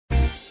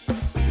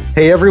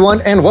Hey everyone,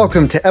 and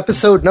welcome to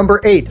episode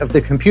number 8 of the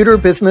Computer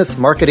Business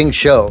Marketing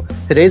Show.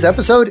 Today's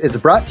episode is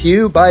brought to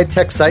you by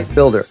TechSite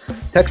Builder.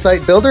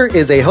 TechSite Builder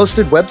is a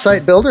hosted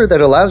website builder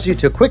that allows you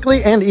to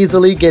quickly and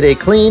easily get a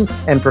clean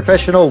and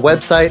professional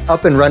website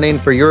up and running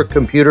for your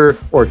computer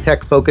or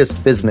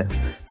tech-focused business.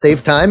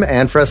 Save time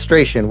and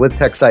frustration with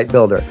TechSite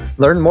Builder.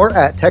 Learn more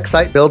at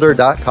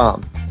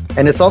techsitebuilder.com.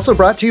 And it's also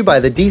brought to you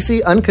by the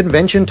DC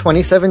Unconvention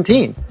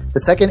 2017, the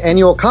second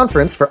annual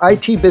conference for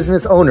IT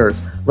business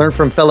owners. Learn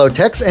from fellow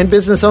techs and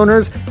business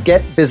owners,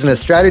 get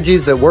business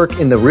strategies that work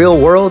in the real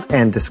world,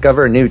 and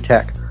discover new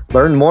tech.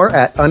 Learn more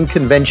at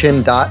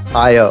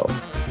unconvention.io.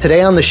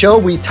 Today on the show,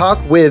 we talk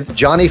with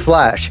Johnny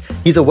Flash.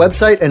 He's a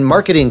website and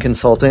marketing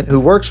consultant who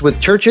works with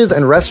churches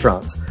and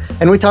restaurants.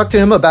 And we talk to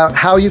him about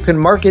how you can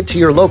market to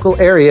your local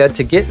area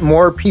to get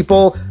more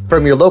people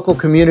from your local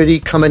community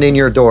coming in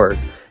your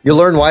doors. You'll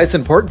learn why it's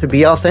important to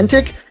be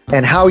authentic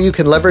and how you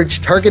can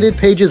leverage targeted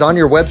pages on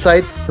your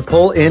website to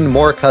pull in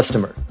more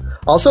customers.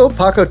 Also,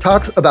 Paco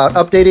talks about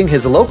updating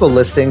his local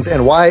listings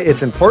and why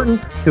it's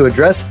important to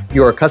address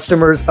your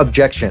customers'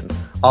 objections.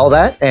 All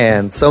that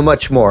and so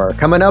much more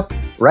coming up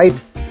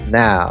right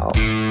now.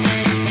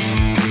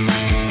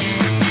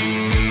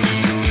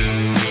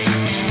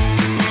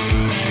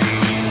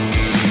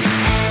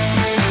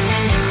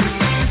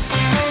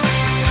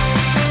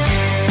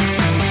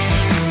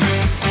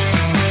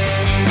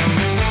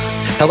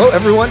 Hello,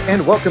 everyone,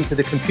 and welcome to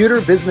the Computer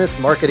Business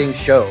Marketing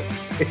Show.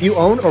 If you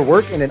own or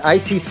work in an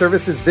IT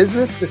services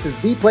business, this is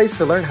the place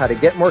to learn how to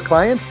get more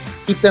clients,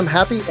 keep them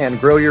happy, and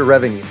grow your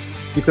revenue.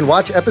 You can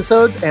watch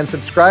episodes and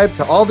subscribe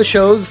to all the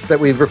shows that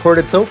we've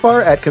recorded so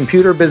far at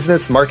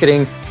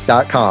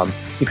computerbusinessmarketing.com.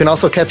 You can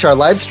also catch our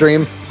live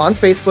stream on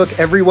Facebook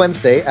every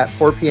Wednesday at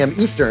 4 p.m.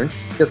 Eastern.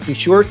 Just be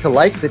sure to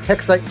like the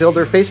TechSite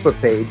Builder Facebook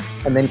page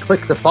and then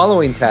click the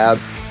following tab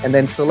and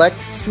then select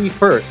See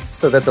First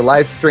so that the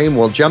live stream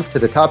will jump to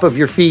the top of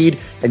your feed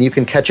and you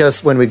can catch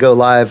us when we go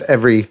live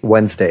every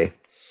Wednesday.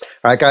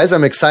 All right, guys,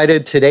 I'm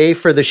excited today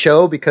for the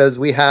show because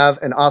we have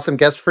an awesome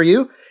guest for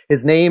you.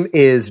 His name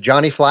is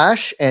Johnny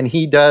Flash, and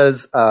he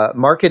does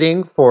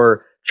marketing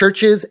for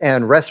churches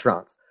and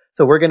restaurants.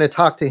 So we're going to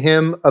talk to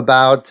him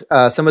about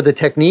some of the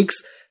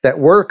techniques that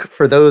work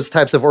for those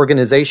types of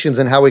organizations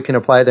and how we can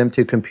apply them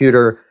to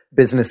computer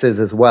businesses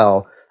as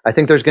well. I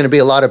think there's going to be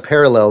a lot of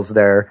parallels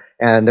there,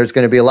 and there's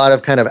going to be a lot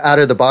of kind of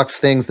out-of-the-box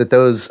things that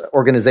those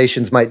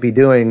organizations might be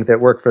doing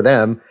that work for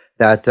them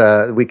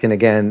that we can,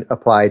 again,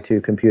 apply to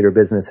computer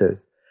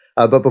businesses.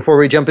 But before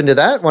we jump into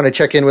that, I want to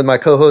check in with my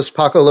co-host,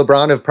 Paco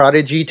LeBron of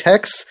Prodigy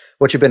Techs.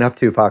 What you been up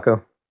to,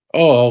 Paco?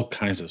 Oh, all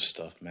kinds of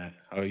stuff, Matt.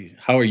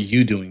 How are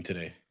you doing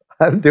today?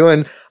 I'm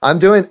doing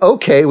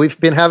okay. We've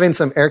been having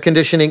some air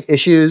conditioning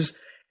issues,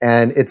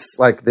 and it's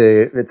like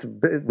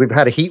we've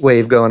had a heat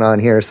wave going on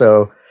here,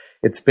 so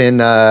it's been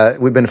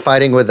we've been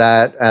fighting with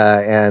that,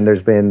 and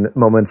there's been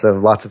moments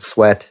of lots of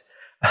sweat.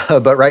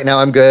 But right now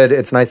I'm good.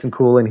 It's nice and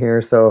cool in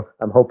here, so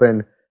I'm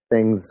hoping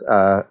things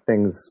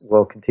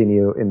will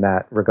continue in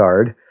that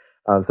regard.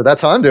 So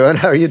that's how I'm doing.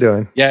 How are you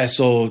doing? Yeah,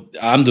 so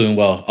I'm doing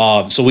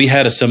well. So we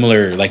had a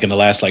similar, like in the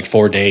last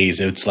 4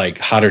 days, it's like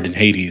hotter than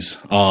Hades,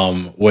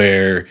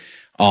 where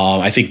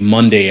I think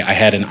Monday I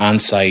had an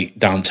on-site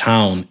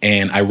downtown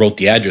and I wrote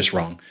the address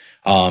wrong.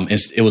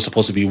 It was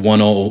supposed to be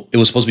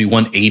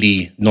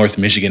 180 North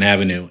Michigan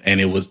Avenue,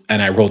 and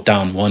I wrote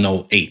down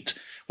 108,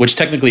 which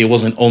technically it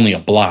wasn't only a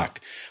block,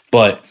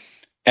 but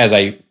as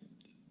I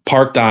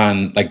parked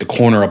on the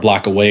corner a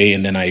block away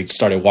and then I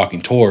started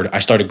walking toward, I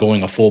started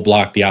going a full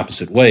block the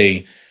opposite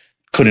way,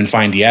 couldn't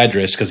find the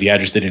address because the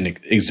address didn't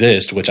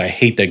exist, which I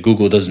hate that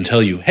Google doesn't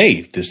tell you,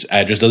 hey, this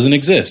address doesn't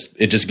exist.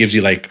 It just gives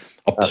you a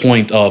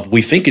point of,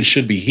 we think it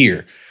should be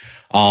here.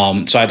 So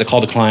I had to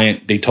call the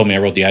client. They told me I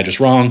wrote the address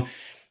wrong.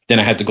 Then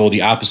I had to go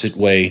the opposite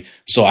way.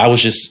 So I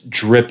was just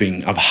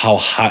dripping of how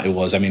hot it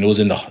was. I mean, it was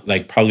in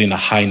the probably in the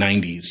high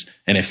 90s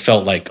and it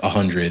felt like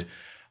 100.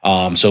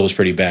 So it was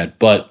pretty bad.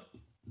 But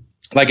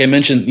like I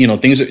mentioned,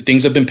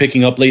 things have been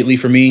picking up lately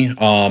for me.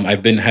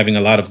 I've been having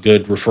a lot of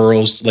good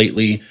referrals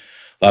lately,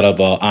 a lot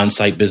of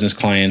on-site business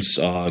clients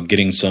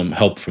getting some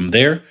help from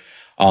there.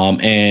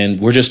 And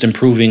we're just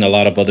improving a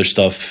lot of other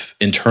stuff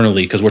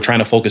internally because we're trying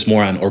to focus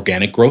more on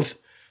organic growth.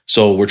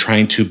 So we're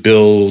trying to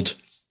build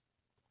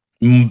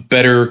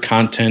better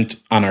content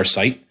on our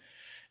site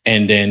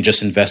and then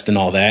just invest in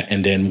all that.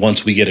 And then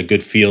once we get a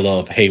good feel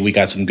of, hey, we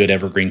got some good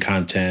evergreen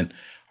content,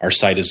 our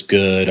site is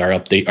good, our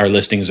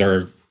listings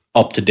are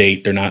up to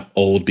date, they're not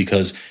old,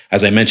 because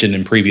as I mentioned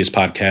in previous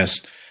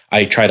podcasts,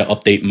 I try to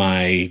update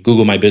my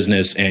Google My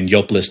Business and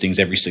Yelp listings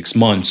every 6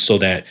 months so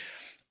that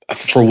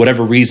for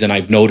whatever reason,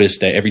 I've noticed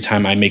that every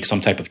time I make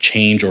some type of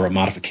change or a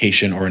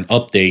modification or an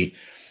update,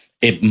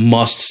 it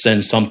must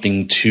send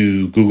something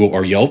to Google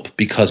or Yelp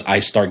because I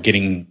start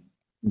getting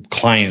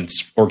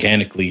clients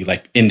organically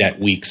in that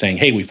week saying,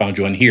 hey, we found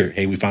you on here.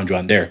 Hey, we found you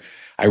on there.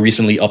 I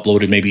recently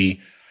uploaded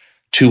maybe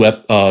two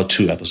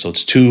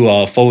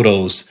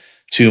photos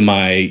to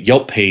my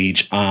Yelp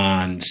page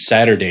on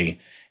Saturday,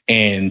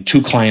 and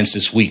 2 clients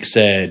this week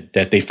said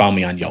that they found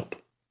me on Yelp.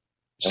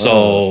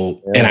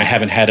 So, and I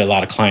haven't had a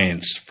lot of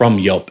clients from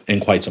Yelp in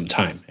quite some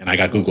time. And I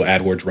got Google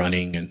AdWords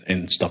running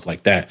and stuff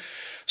like that.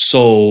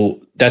 So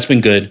that's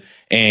been good.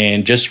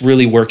 And just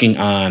really working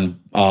on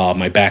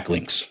my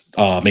backlinks,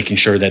 making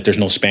sure that there's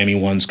no spammy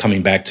ones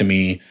coming back to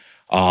me,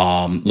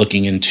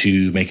 looking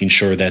into making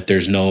sure that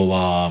there's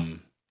no,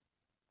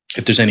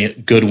 if there's any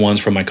good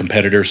ones from my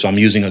competitors. So I'm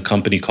using a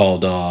company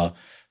called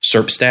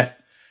SERPstat.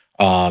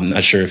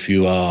 Not sure if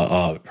you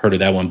heard of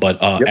that one, but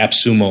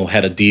AppSumo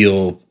had a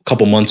deal a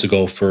couple months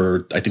ago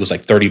for, I think it was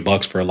like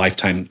 $30 for a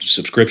lifetime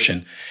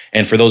subscription.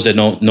 And for those that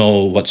don't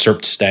know what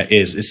SERPstat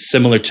is, it's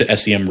similar to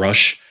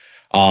SEMrush.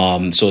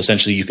 So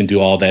essentially you can do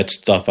all that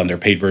stuff on their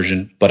paid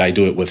version, but I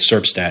do it with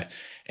SERPstat,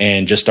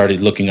 and just started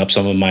looking up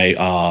some of my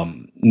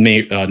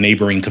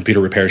neighboring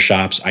computer repair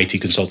shops,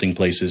 IT consulting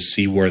places,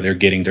 see where they're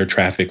getting their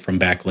traffic from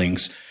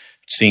backlinks,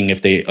 seeing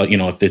if they,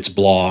 if it's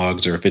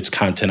blogs or if it's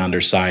content on their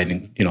site,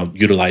 and,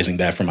 utilizing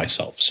that for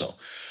myself. So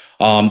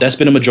that's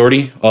been a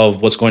majority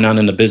of what's going on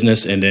in the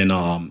business. And then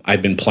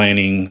I've been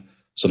planning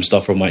some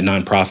stuff for my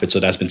nonprofit. So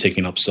that's been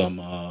taking up some,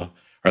 or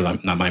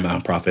not my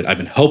nonprofit. I've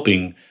been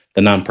helping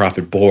the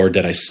nonprofit board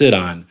that I sit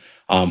on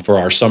for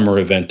our summer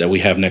event that we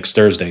have next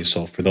Thursday.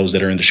 So for those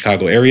that are in the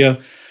Chicago area,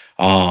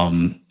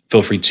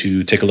 feel free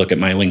to take a look at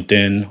my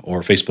LinkedIn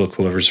or Facebook,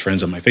 whoever's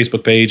friends on my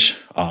Facebook page.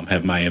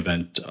 Have my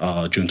event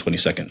June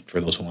 22nd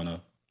for those who want to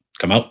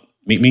come out,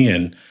 meet me,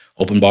 and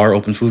open bar,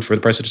 open food for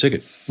the price of the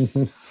ticket.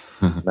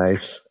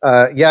 Nice.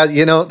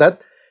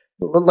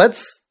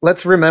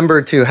 Let's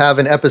remember to have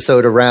an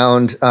episode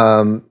around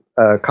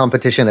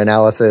competition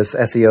analysis,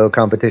 SEO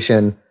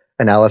competition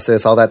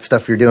analysis, all that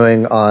stuff you're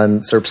doing on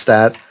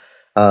SERPstat,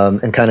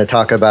 and kind of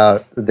talk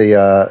about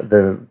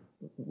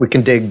we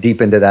can dig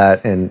deep into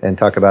that and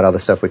talk about all the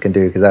stuff we can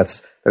do,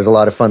 because there's a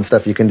lot of fun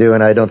stuff you can do,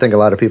 and I don't think a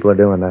lot of people are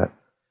doing that.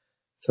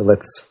 So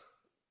let's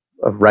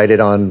write it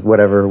on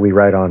whatever we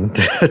write on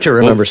to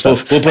remember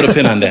stuff. We'll put a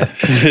pin on that.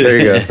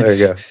 There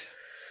you go.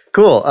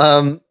 Cool.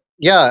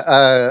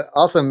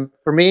 Awesome.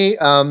 For me,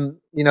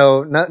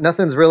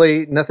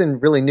 nothing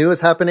really new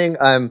is happening.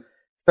 I'm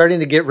starting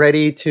to get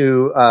ready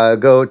to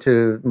go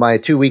to my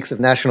 2 weeks of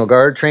National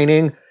Guard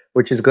training,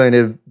 which is going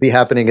to be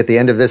happening at the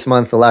end of this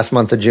month, the last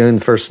month of June,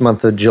 first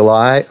month of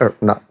July, or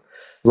not,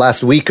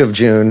 last week of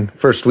June,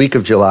 first week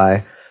of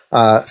July.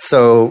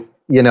 So,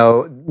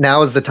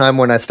 now is the time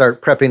when I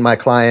start prepping my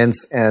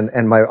clients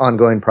and my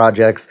ongoing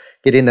projects,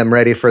 getting them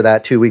ready for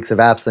that 2 weeks of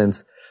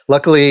absence.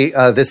 Luckily,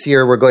 this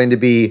year we're going to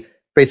be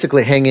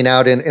basically hanging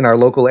out in our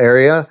local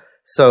area.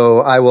 So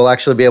I will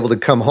actually be able to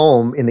come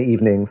home in the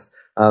evenings.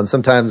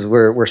 Sometimes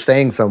we're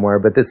staying somewhere,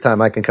 but this time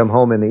I can come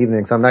home in the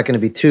evening. So I'm not going to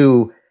be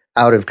too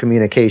out of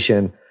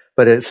communication,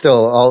 but it's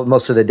still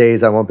most of the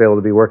days I won't be able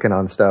to be working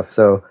on stuff.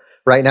 So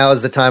right now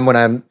is the time when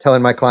I'm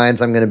telling my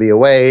clients I'm going to be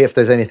away. If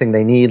there's anything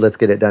they need, let's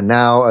get it done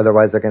now.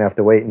 Otherwise, they're going to have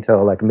to wait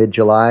until like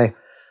mid-July.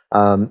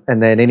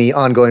 And then any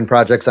ongoing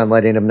projects, I'm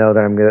letting them know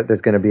that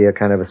there's going to be a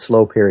kind of a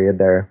slow period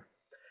there.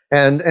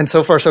 And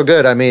so far, so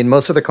good. I mean,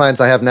 most of the clients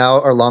I have now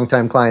are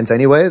longtime clients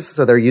anyways,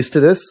 so they're used to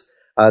this.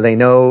 They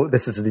know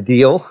this is the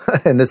deal,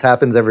 and this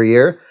happens every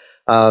year.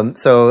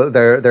 So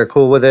they're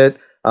cool with it.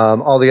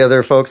 All the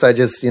other folks, I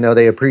just,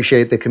 they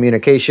appreciate the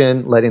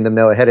communication, letting them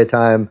know ahead of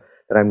time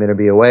that I'm going to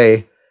be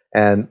away.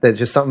 And that's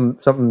just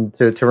something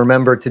to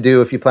remember to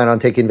do if you plan on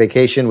taking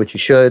vacation, which you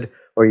should,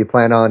 or you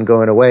plan on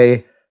going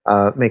away.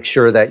 Make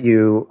sure that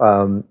you,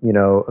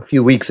 a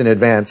few weeks in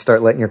advance,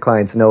 start letting your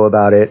clients know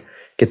about it.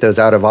 Get those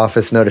out of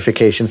office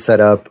notifications set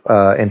up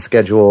and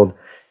scheduled,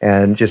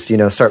 and just,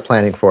 start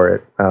planning for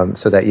it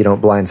so that you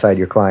don't blindside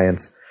your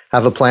clients.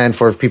 Have a plan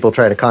for if people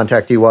try to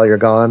contact you while you're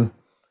gone.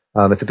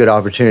 It's a good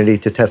opportunity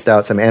to test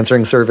out some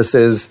answering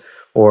services,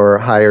 or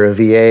hire a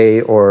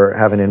VA, or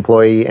have an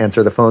employee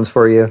answer the phones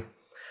for you.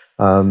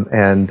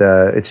 And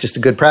it's just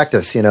a good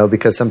practice,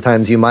 because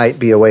sometimes you might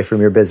be away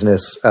from your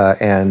business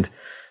and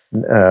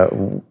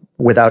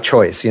without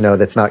choice,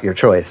 that's not your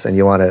choice, and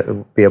you want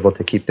to be able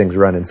to keep things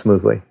running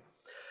smoothly.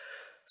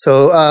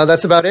 So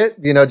that's about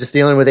it, just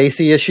dealing with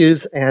AC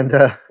issues and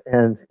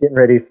getting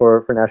ready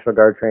for National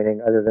Guard training.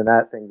 Other than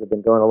that, things have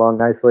been going along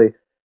nicely.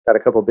 Got a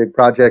couple big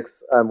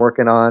projects I'm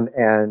working on,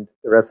 and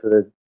the rest of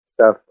the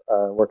stuff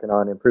working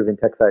on improving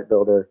TechSite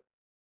Builder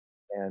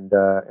and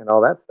all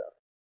that stuff.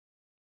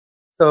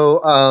 So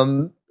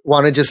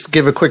want to just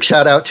give a quick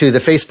shout out to the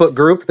Facebook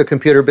group, the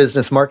Computer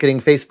Business Marketing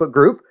Facebook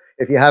group.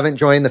 If you haven't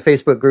joined the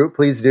Facebook group,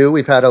 please do.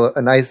 We've had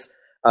a nice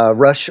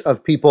rush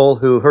of people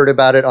who heard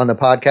about it on the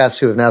podcast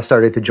who have now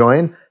started to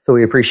join. So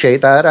we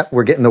appreciate that.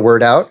 We're getting the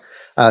word out.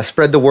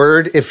 Spread the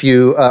word if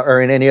you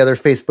are in any other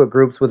Facebook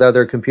groups with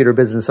other computer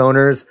business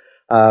owners.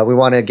 We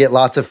want to get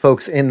lots of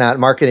folks in that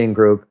marketing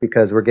group,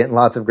 because we're getting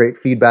lots of great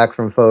feedback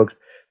from folks.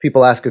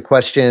 People ask a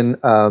question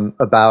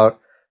about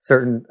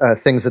certain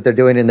things that they're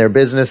doing in their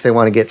business. They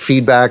want to get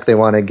feedback. They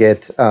want to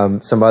get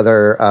some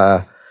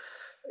other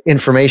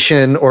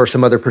information or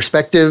some other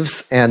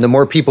perspectives. And the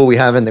more people we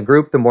have in the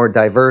group, the more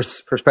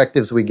diverse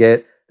perspectives we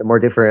get, the more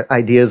different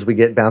ideas we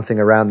get bouncing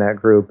around that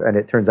group. And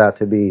it turns out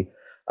to be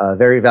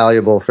very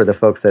valuable for the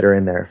folks that are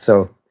in there.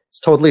 So It's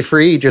totally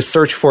free. Just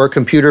search for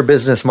Computer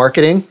Business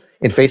Marketing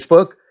in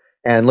Facebook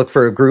and look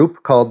for a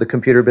group called the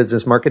Computer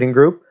Business Marketing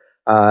Group,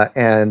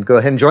 and go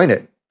ahead and join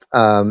it.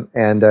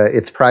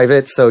 It's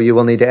private, so you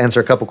will need to answer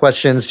a couple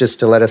questions just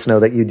to let us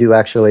know that you do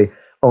actually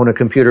own a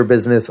computer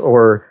business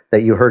or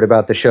that you heard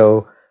about the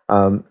show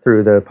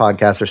through the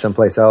podcast or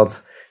someplace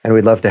else. And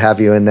we'd love to have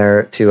you in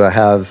there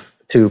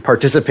to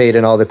participate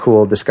in all the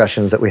cool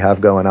discussions that we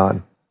have going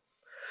on.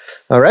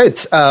 All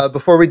right.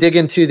 Before we dig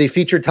into the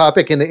featured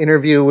topic in the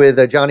interview with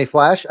Johnny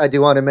Flash, I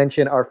do want to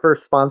mention our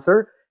first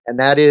sponsor, and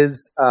that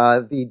is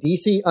the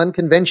DC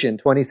Unconvention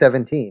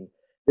 2017.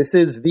 This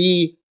is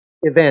the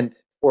event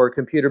for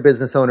computer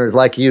business owners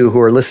like you who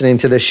are listening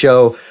to this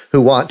show, who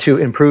want to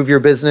improve your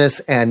business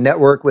and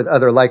network with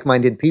other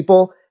like-minded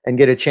people and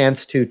get a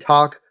chance to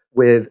talk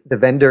with the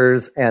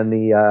vendors and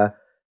the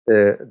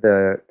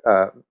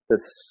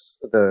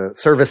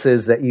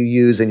services that you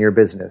use in your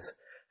business.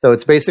 So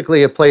it's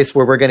basically a place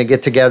where we're going to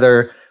get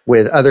together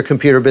with other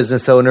computer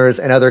business owners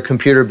and other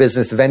computer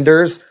business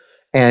vendors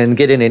and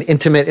get in an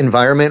intimate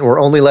environment. We're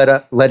only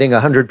letting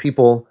 100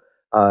 people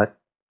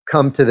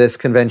come to this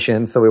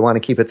convention. So we want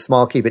to keep it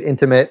small, keep it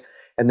intimate.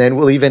 And then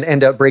we'll even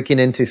end up breaking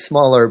into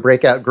smaller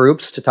breakout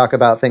groups to talk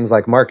about things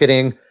like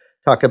marketing,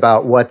 talk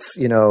about what's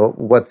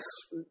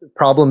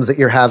problems that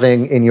you're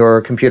having in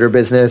your computer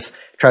business,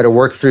 try to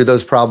work through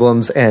those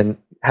problems and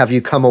have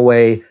you come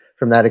away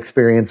from that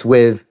experience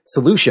with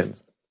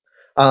solutions.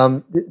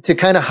 To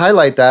kind of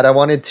highlight that, I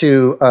wanted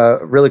to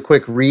really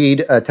quick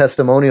read a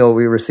testimonial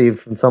we received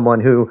from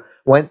someone who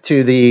went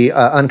to the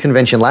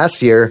Unconvention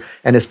last year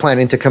and is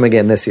planning to come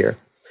again this year.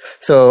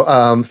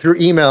 So through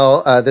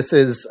email, this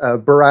is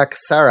Burak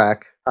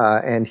Sarak,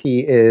 and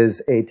he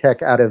is a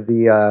tech out of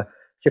the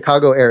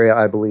Chicago area,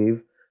 I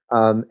believe.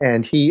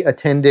 And he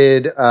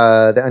attended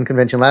the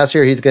Unconvention last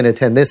year. He's going to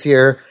attend this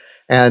year.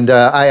 And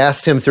I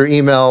asked him through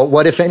email,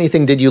 what, if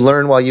anything, did you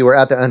learn while you were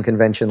at the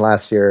Unconvention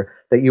last year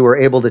that you were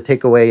able to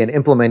take away and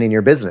implement in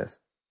your business?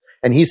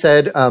 And he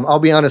said, I'll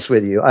be honest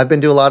with you. I've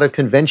been to a lot of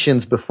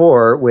conventions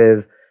before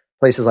with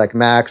places like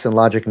Max and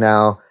Logic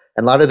Now.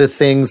 And a lot of the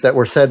things that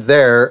were said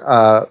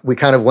there, we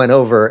kind of went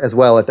over as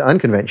well at the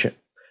Unconvention.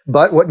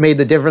 But what made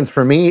the difference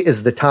for me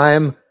is this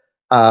time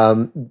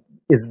around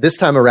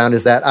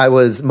is that I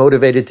was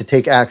motivated to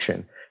take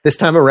action. This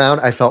time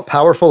around, I felt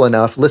powerful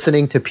enough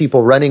listening to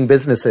people running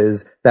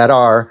businesses that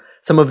are,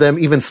 some of them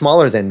even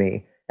smaller than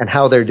me, and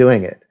how they're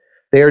doing it.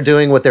 They are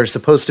doing what they're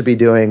supposed to be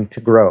doing to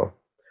grow.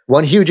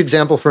 One huge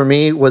example for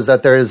me was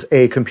that there's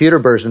a computer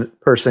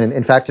person,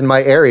 in fact, in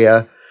my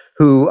area,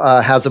 who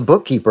has a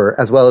bookkeeper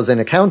as well as an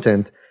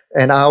accountant.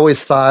 And I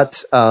always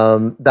thought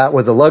that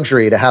was a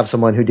luxury to have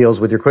someone who deals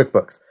with your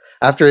QuickBooks.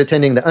 After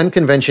attending the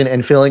Unconvention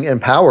and feeling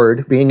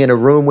empowered, being in a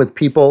room with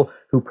people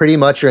who pretty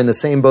much are in the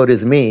same boat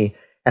as me,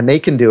 and they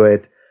can do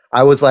it,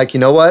 I was like, you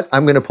know what?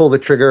 I'm going to pull the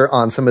trigger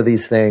on some of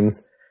these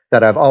things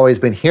that I've always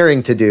been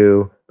hearing to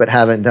do, but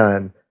haven't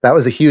done. That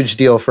was a huge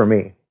deal for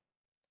me.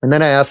 And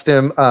then I asked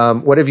him,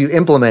 what have you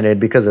implemented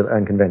because of the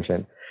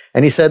Unconvention?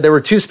 And he said there were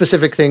two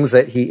specific things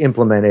that he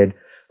implemented.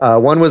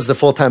 One was the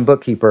full-time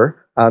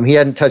bookkeeper. He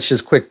hadn't touched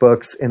his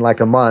QuickBooks in like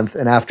a month.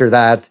 And after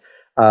that,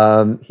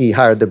 he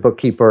hired the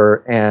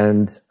bookkeeper.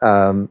 And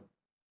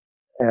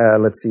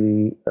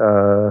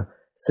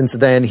since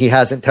then, he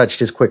hasn't touched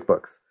his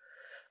QuickBooks.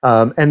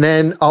 And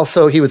then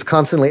also he was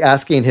constantly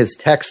asking his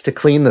techs to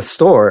clean the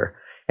store.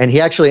 And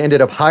he actually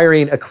ended up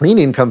hiring a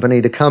cleaning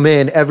company to come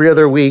in every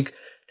other week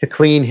to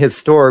clean his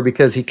store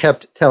because he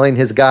kept telling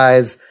his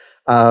guys,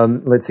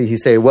 he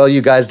say, well,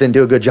 you guys didn't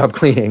do a good job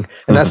cleaning.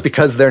 And that's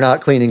because they're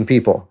not cleaning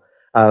people.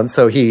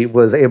 So he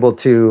was able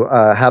to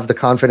have the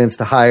confidence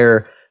to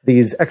hire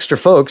these extra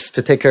folks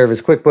to take care of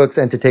his QuickBooks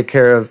and to take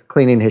care of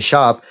cleaning his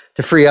shop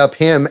to free up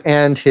him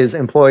and his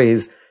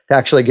employees to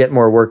actually get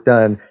more work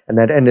done. And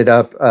that ended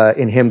up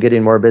in him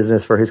getting more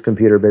business for his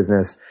computer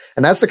business.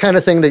 And that's the kind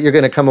of thing that you're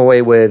going to come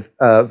away with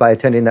by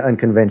attending the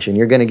Unconvention.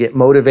 You're going to get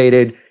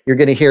motivated. You're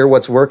going to hear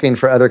what's working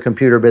for other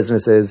computer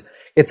businesses.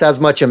 It's as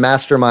much a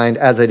mastermind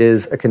as it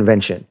is a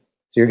convention.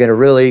 So you're going to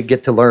really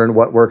get to learn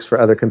what works for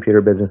other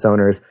computer business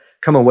owners.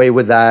 Come away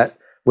with that,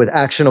 with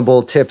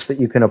actionable tips that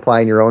you can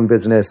apply in your own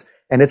business.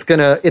 And it's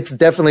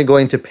definitely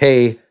going to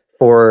pay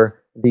for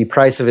the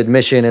price of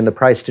admission and the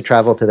price to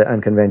travel to the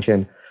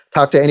Unconvention.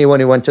 Talk to anyone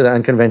who went to the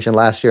Unconvention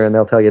last year and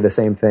they'll tell you the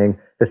same thing.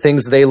 The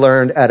things they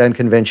learned at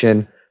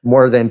Unconvention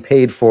more than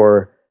paid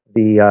for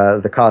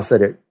the cost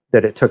that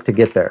it took to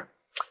get there.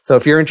 So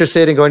if you're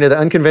interested in going to the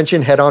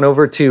Unconvention, head on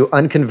over to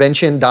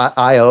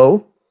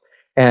unconvention.io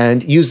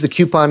and use the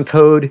coupon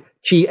code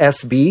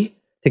TSB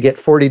to get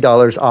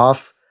 $40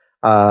 off.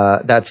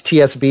 That's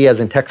TSB as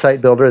in Tech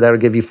Site Builder. That'll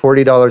give you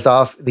 $40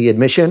 off the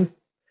admission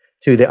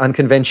to the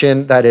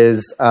Unconvention that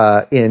is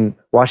in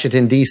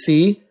Washington,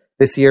 D.C.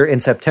 this year in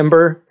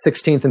September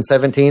 16th and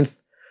 17th.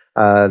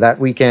 That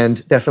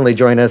weekend, definitely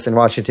join us in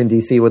Washington,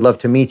 D.C. Would love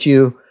to meet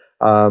you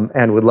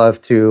and would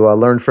love to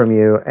learn from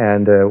you,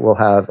 and we'll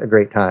have a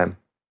great time.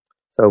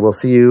 So we'll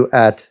see you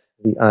at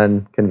the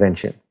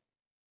Unconvention.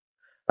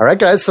 All right,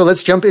 guys, so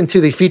let's jump into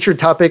the featured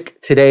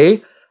topic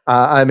today.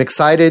 I'm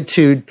excited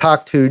to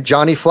talk to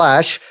Johnny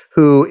Flash,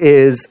 who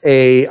is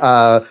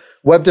a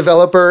web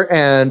developer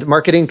and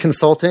marketing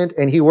consultant,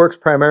 and he works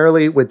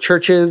primarily with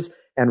churches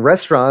and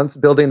restaurants,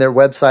 building their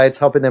websites,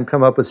 helping them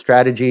come up with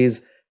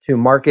strategies to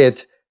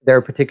market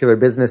their particular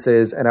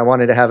businesses. And I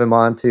wanted to have him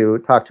on to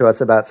talk to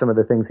us about some of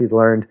the things he's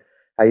learned.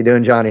 How you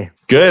doing, Johnny?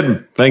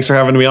 Good. Thanks for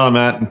having me on,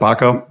 Matt and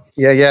Paco.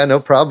 Yeah, no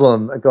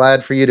problem.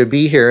 Glad for you to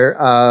be here.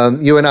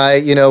 You and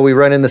I, we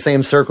run in the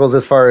same circles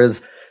as far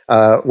as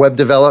web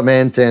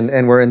development,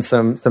 and we're in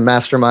some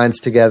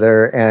masterminds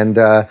together.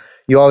 And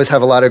you always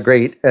have a lot of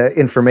great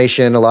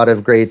information, a lot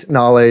of great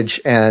knowledge.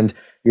 And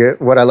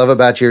what I love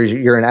about you,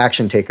 you're an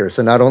action taker.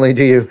 So not only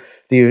do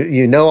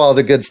you know all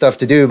the good stuff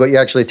to do, but you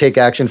actually take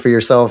action for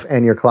yourself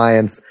and your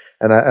clients.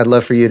 And I'd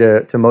love for you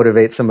to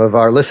motivate some of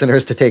our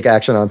listeners to take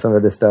action on some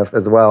of this stuff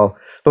as well.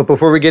 But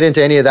before we get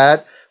into any of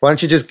that, why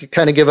don't you just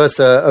kind of give us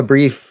a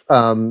brief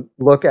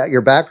look at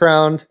your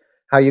background,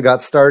 how you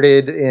got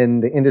started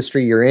in the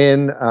industry you're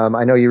in.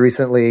 I know you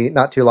recently,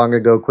 not too long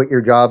ago, quit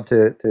your job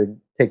to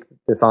take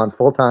this on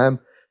full time.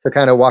 So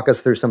kind of walk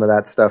us through some of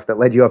that stuff that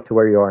led you up to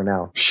where you are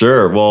now.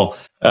 Sure. Well,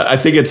 I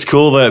think it's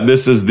cool that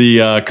this is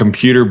the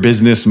computer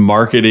business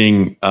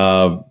marketing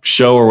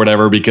show or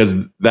whatever,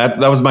 because that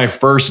was my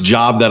first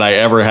job that I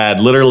ever had.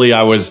 Literally,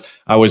 I was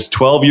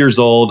 12 years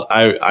old.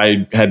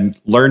 I had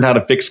learned how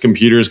to fix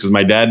computers because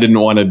my dad didn't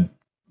want to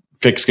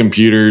fix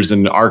computers,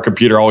 and our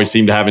computer always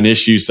seemed to have an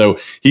issue. So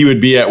he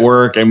would be at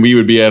work and we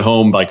would be at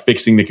home like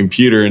fixing the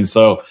computer. And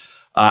so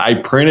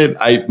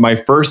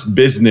my first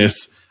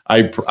business,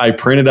 I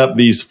printed up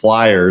these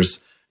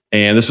flyers,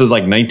 and this was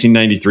like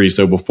 1993.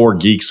 So before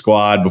Geek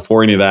Squad,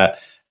 before any of that.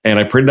 And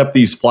I printed up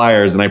these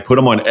flyers and I put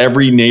them on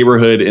every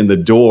neighborhood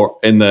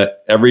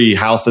every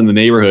house in the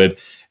neighborhood.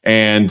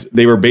 And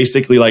they were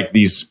basically like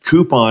these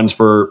coupons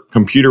for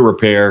computer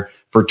repair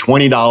for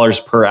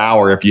 $20 per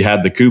hour if you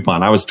had the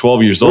coupon. I was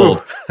 12 years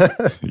old.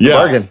 Yeah,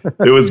 bargain.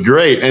 It was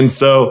great. And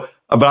so,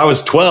 but I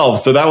was 12.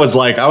 So that was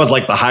like, I was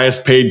like the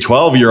highest paid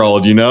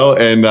 12-year-old,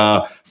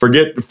 and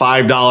forget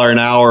 $5 an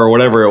hour or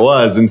whatever it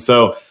was. And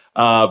so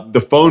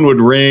the phone would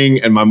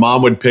ring and my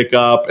mom would pick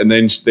up, and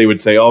then they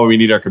would say, "Oh, we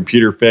need our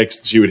computer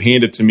fixed." She would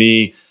hand it to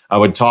me. I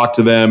would talk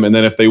to them. And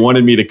then if they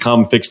wanted me to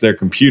come fix their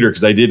computer,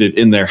 because I did it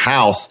in their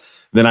house,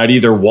 then I'd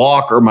either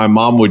walk or my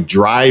mom would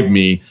drive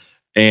me.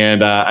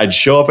 And I'd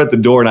show up at the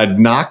door and I'd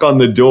knock on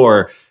the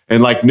door,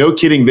 and like, no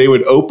kidding, they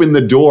would open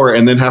the door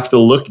and then have to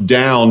look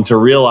down to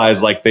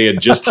realize like they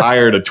had just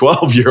hired a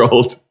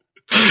 12-year-old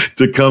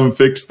to come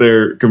fix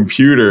their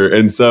computer.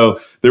 And so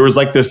there was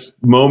like this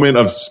moment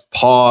of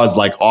pause,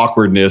 like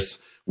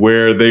awkwardness,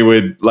 where they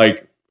would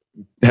like,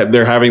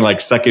 they're having like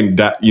second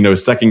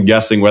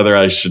guessing whether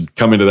I should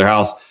come into their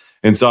house.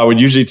 And so I would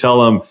usually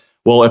tell them,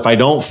 well, if I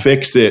don't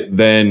fix it,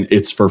 then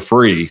it's for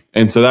free.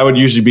 And so that would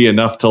usually be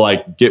enough to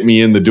like get me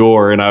in the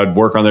door, and I would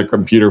work on their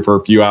computer for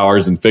a few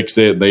hours and fix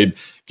it. They'd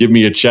give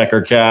me a check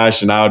or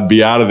cash and I would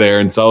be out of there.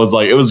 And so I was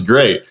like, it was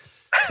great.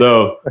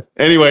 So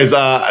anyways,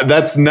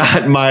 that's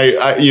not my,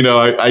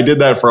 I did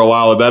that for a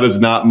while, but that is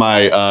not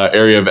my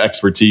area of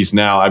expertise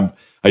now.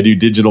 I do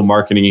digital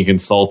marketing and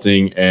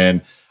consulting,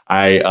 and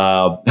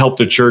I helped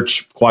a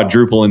church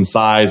quadruple in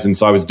size. And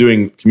so I was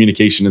doing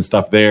communication and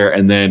stuff there.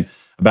 And then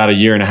about a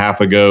year and a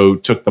half ago,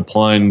 took the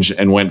plunge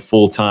and went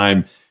full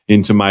time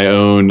into my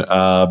own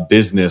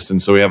business.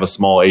 And so we have a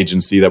small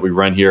agency that we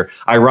run here,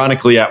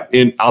 ironically,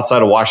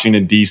 outside of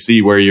Washington,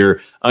 D.C., where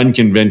your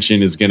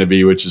unconvention is going to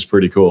be, which is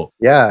pretty cool.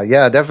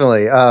 Yeah,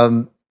 definitely.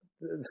 And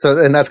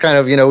that's kind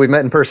of, we've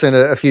met in person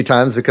a few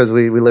times because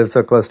we live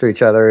so close to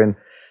each other. And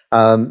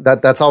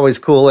that's always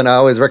cool. And I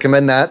always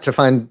recommend that, to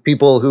find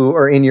people who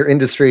are in your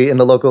industry in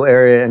the local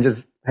area and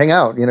just hang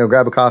out,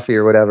 grab a coffee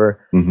or whatever,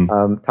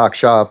 talk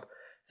shop.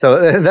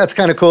 So that's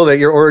kind of cool that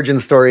your origin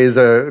stories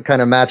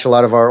kind of match a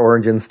lot of our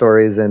origin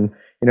stories, and,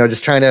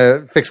 just trying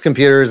to fix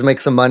computers,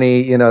 make some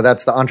money.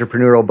 That's the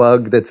entrepreneurial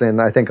bug that's in,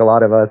 I think, a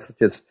lot of us. It's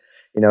just,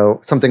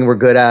 something we're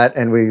good at,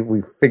 and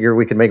we figure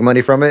we can make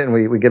money from it, and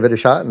we give it a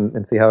shot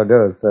and see how it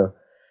goes. So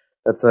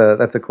that's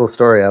a cool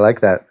story. I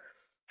like that.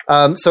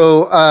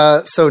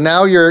 So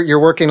now you're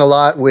working a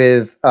lot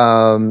with,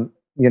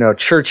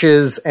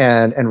 churches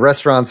and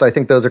restaurants. I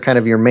think those are kind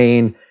of your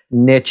main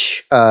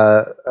niche,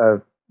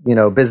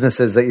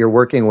 businesses that you're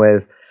working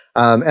with.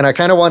 And I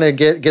kind of want to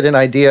get an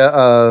idea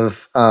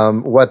of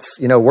what's,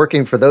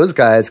 working for those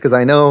guys. Because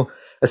I know,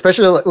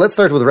 especially, let's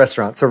start with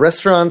restaurants. So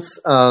restaurants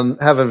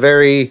have a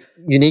very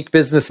unique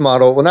business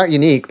model. Well, not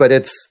unique, but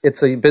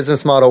it's a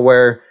business model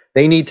where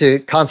they need to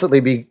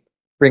constantly be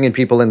bringing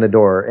people in the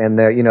door. And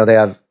they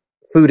have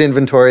food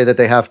inventory that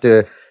they have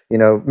to,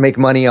 make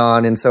money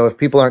on. And so if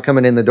people aren't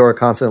coming in the door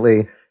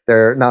constantly,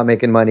 they're not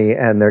making money,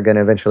 and they're going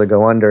to eventually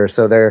go under.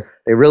 So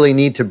they really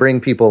need to bring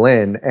people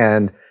in.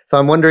 And so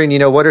I'm wondering,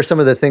 what are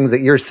some of the things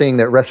that you're seeing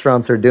that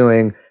restaurants are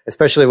doing,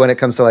 especially when it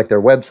comes to like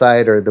their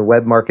website or the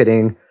web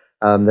marketing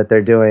that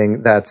they're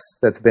doing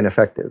that's been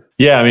effective?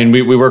 Yeah, I mean,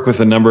 we work with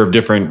a number of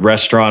different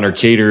restaurant or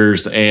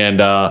caterers, and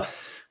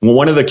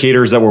one of the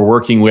caterers that we're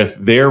working with,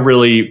 they're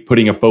really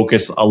putting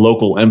a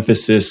local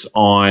emphasis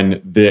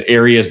on the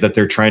areas that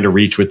they're trying to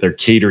reach with their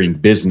catering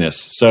business.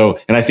 So,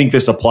 and I think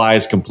this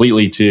applies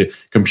completely to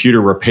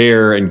computer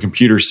repair and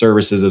computer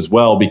services as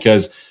well,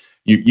 because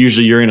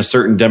usually you're in a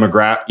certain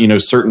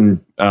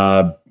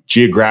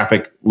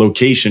geographic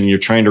location. You're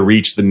trying to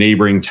reach the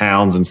neighboring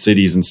towns and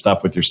cities and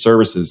stuff with your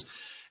services.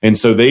 And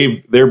so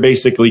they're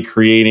basically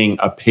creating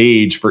a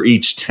page for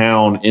each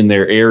town in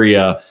their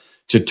area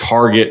to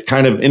target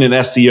kind of in an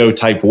SEO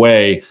type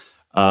way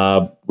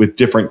with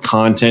different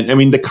content. I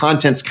mean, the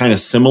content's kind of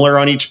similar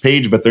on each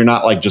page, but they're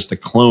not like just a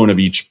clone of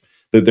each.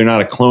 They're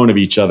not a clone of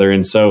each other.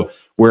 And so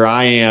where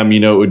I am,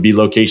 it would be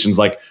locations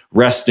like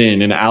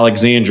Reston and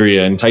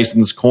Alexandria and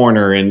Tyson's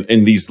Corner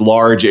and these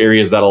large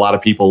areas that a lot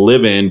of people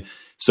live in,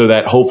 so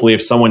that hopefully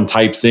if someone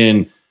types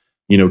in,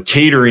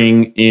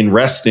 catering in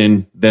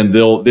Reston, then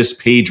this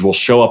page will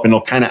show up and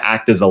it'll kind of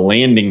act as a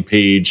landing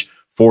page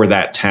for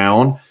that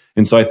town.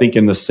 And so I think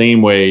in the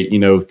same way,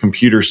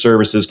 computer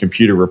services,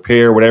 computer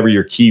repair, whatever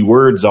your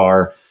keywords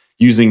are,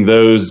 using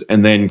those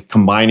and then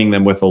combining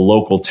them with a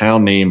local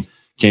town name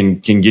can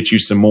get you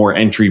some more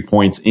entry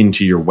points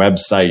into your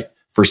website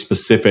for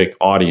specific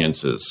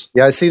audiences.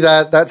 Yeah, I see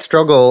that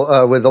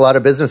struggle with a lot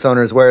of business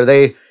owners where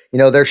they,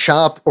 their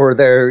shop or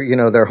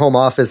their home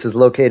office is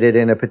located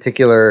in a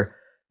particular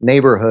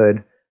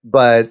neighborhood,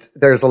 but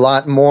there's a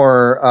lot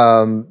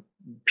more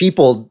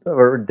people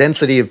or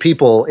density of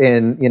people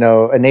in,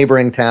 a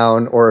neighboring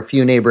town or a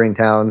few neighboring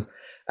towns.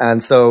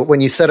 And so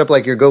when you set up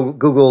like your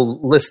Google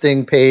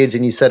listing page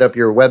and you set up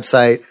your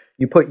website,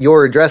 you put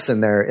your address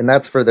in there, and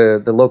that's for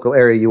the local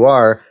area you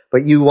are,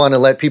 but you want to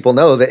let people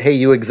know that, hey,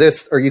 you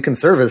exist or you can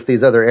service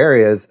these other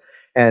areas.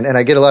 And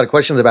I get a lot of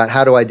questions about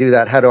how do I do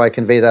that? How do I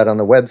convey that on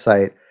the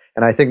website?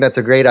 And I think that's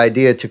a great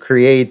idea to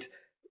create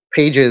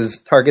pages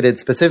targeted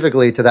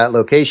specifically to that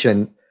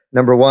location.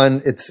 Number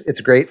one,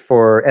 it's great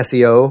for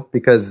SEO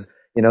because,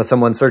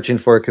 someone searching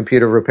for a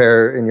computer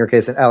repair, in your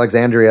case, in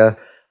Alexandria,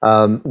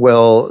 Google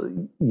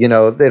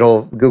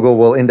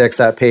will index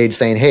that page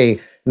saying,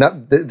 hey,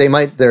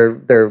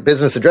 their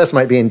business address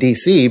might be in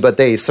DC, but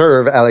they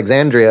serve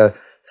Alexandria.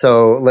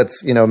 So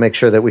let's, make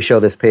sure that we show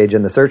this page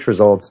in the search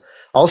results.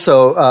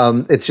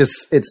 Also,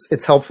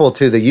 it's helpful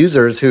to the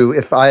users who,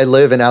 if I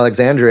live in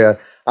Alexandria,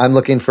 I'm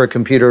looking for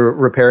computer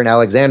repair in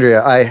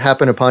Alexandria, I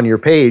happen upon your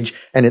page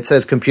and it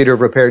says computer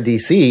repair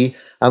DC.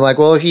 I'm like,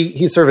 well,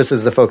 he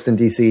services the folks in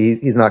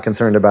DC. He's not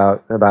concerned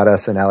about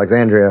us in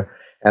Alexandria.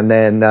 And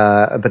then,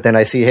 but then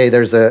I see, hey,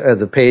 there's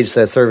a page that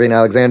says serving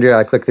Alexandria.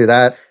 I click through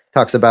that,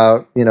 talks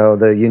about,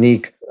 the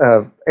unique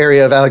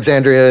area of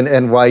Alexandria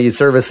and why you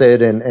service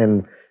it.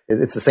 And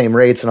it's the same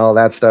rates and all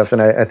that stuff.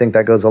 And I think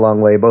that goes a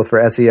long way, both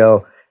for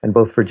SEO and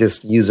both for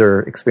just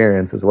user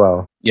experience as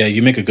well. Yeah,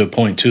 you make a good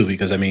point too,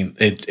 because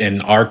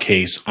in our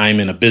case, I'm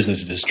in a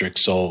business district.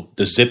 So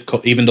the zip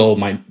code, even though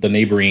the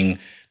neighboring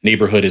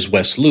neighborhood is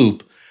West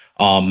Loop,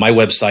 my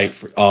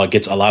website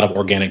gets a lot of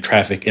organic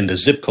traffic in the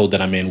zip code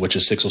that I'm in, which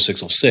is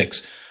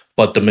 60606.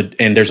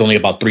 And there's only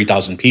about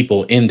 3,000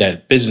 people in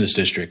that business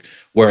district.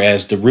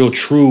 Whereas the real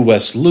true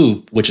West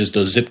Loop, which is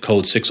the zip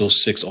code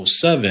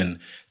 60607,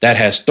 that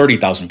has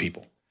 30,000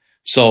 people.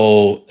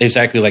 So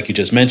exactly like you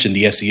just mentioned,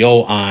 the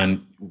SEO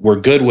we're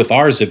good with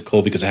our zip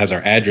code because it has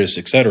our address,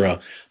 et cetera,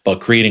 but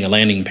creating a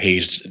landing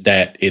page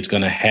that it's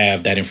going to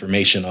have that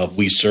information of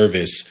we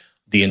service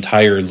the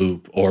entire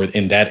loop or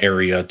in that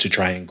area to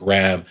try and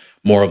grab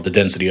more of the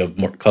density of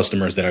more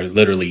customers that are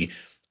literally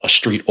a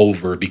street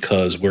over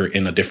because we're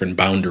in a different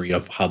boundary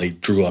of how they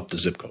drew up the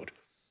zip code.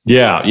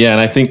 Yeah. And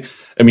I think,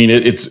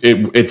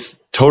 it's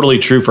totally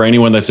true for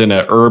anyone that's in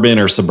an urban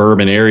or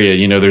suburban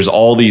area. There's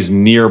all these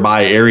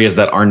nearby areas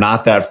that are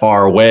not that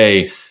far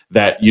away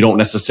that you don't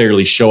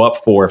necessarily show up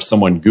for if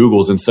someone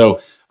Googles. And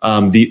so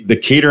this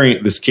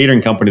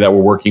catering company that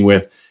we're working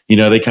with,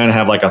 they kind of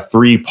have like a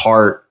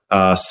 3-part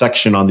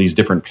section on these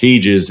different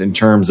pages in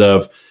terms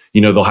of,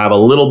 they'll have a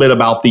little bit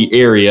about the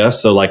area.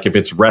 So like if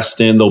it's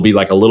Reston, there'll be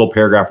like a little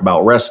paragraph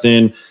about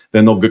Reston.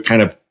 Then they'll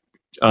kind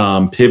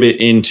of pivot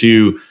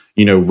into,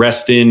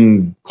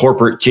 Reston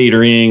corporate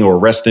catering or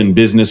Reston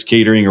business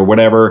catering or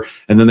whatever.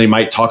 And then they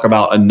might talk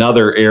about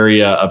another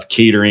area of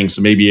catering.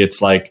 So maybe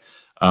it's like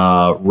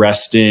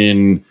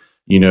Reston,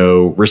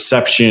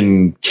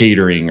 reception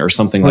catering or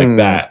something like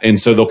that. And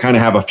so they'll kind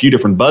of have a few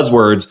different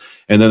buzzwords.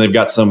 And then they've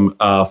got some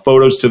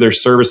photos to their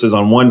services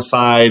on one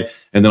side.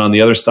 And then on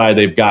the other side,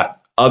 they've got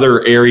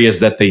other areas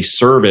that they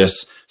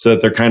service so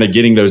that they're kind of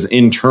getting those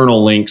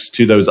internal links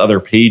to those other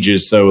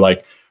pages. So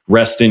like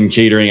Reston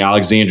catering,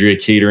 Alexandria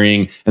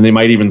catering, and they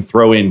might even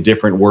throw in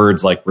different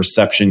words like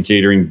reception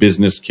catering,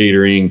 business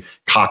catering,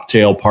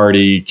 cocktail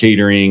party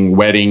catering,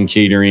 wedding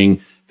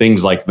catering,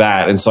 things like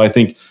that. And so I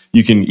think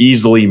you can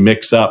easily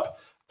mix up,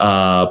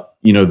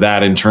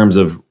 that in terms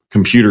of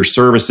computer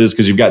services,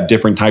 because you've got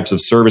different types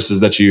of services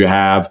that you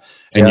have,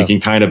 and you can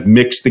kind of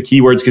mix the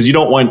keywords, because you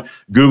don't want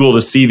Google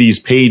to see these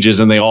pages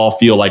and they all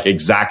feel like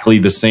exactly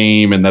the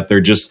same, and that you're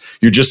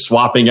just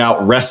swapping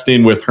out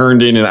Reston with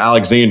Herndon and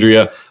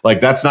Alexandria.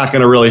 Like, that's not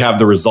going to really have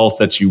the results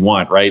that you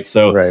want, right?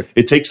 So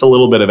it takes a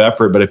little bit of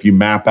effort, but if you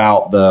map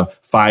out the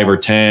 5 or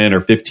 10 or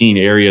 15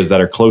 areas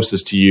that are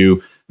closest to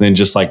you, then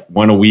just like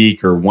one a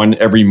week or one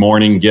every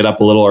morning, get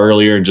up a little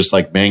earlier and just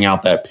like bang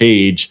out that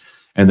page,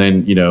 and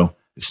then,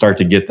 start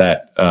to get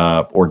that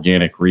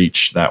organic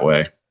reach that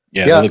way.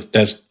 Yeah.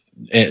 That's,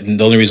 and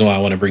the only reason why I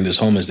want to bring this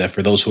home is that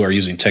for those who are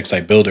using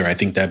TechSite Builder, I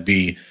think that'd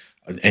be,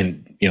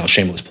 and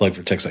shameless plug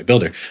for TechSite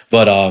Builder,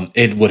 but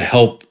it would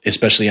help,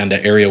 especially on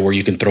the area where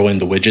you can throw in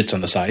the widgets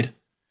on the side.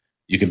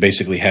 You can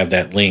basically have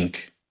that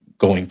link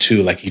going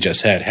to, like he just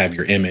said, have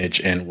your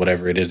image and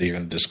whatever it is that you're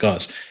going to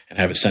discuss, and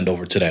have it send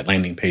over to that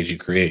landing page you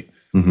create.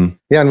 Mm-hmm.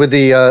 Yeah, and with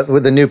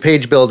the new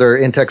page builder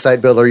in TechSite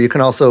Builder, you can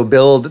also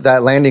build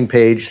that landing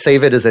page,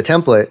 save it as a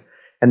template,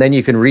 and then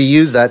you can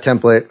reuse that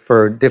template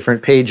for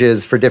different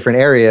pages for different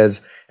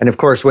areas. And of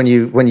course, when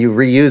you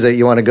reuse it,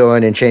 you want to go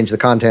in and change the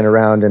content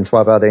around and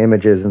swap out the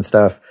images and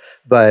stuff.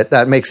 But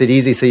that makes it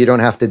easy, so you don't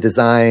have to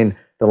design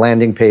the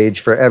landing page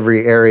for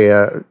every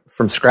area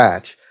from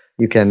scratch.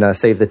 You can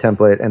save the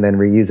template and then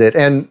reuse it.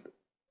 And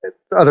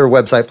other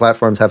website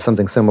platforms have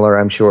something similar,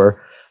 I'm sure.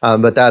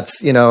 But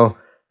that's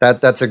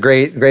that's a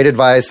great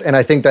advice. And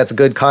I think that's a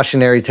good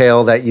cautionary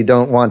tale, that you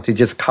don't want to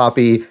just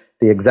copy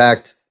the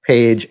exact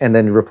page and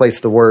then replace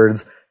the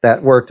words.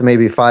 That worked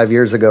maybe 5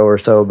 years ago or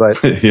so, but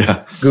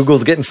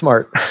Google's getting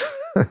smart.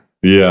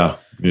 Yeah.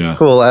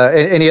 Cool.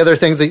 Any other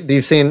things that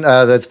you've seen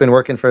that's been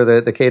working for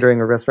the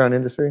catering or restaurant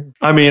industry?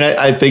 I mean,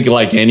 I think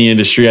like any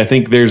industry, I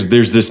think there's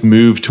this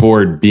move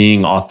toward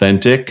being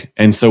authentic.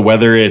 And so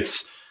whether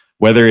it's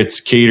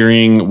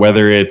catering,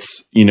 whether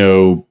it's,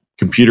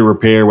 computer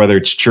repair, whether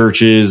it's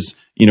churches,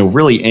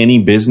 really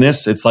any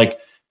business, it's like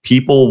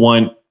people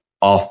want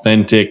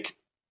authentic,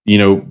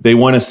 they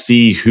want to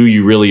see who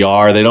you really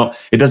are.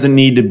 It doesn't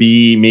need to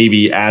be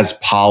maybe as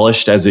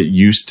polished as it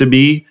used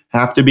to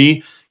have to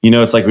be.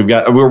 It's like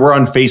we're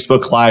on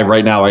Facebook Live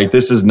right now, right?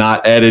 This is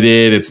not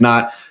edited. It's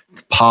not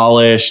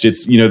polished.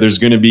 It's, there's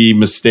going to be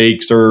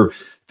mistakes or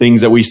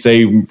things that we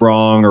say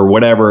wrong or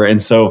whatever.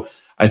 And so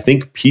I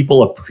think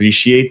people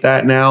appreciate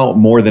that now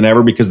more than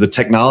ever, because the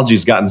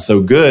technology's gotten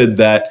so good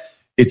that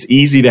it's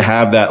easy to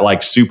have that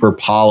like super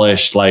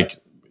polished,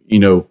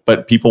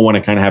 but people want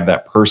to kind of have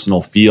that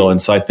personal feel. And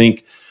so I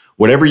think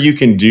whatever you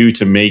can do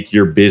to make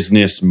your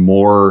business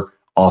more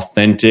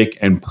authentic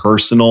and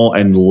personal,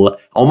 and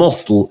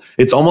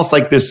it's almost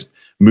like this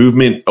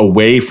movement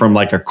away from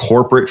like a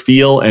corporate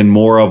feel and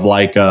more of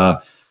like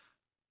a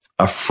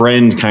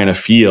friend kind of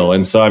feel.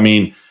 And so, I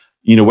mean,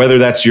 whether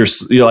that's your,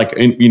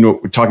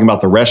 we're talking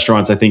about the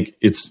restaurants, I think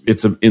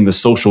it's in the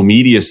social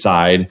media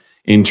side,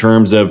 in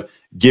terms of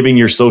giving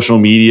your social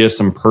media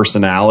some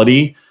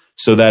personality,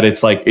 so that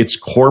it's like, it's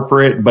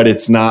corporate, but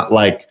it's not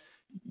like,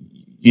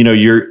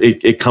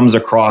 it comes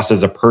across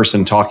as a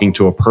person talking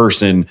to a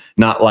person,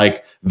 not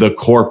like the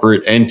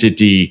corporate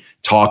entity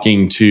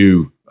talking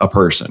to a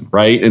person.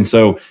 Right. And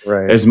so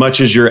as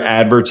much as your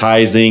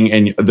advertising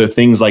and the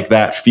things like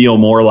that feel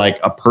more like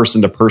a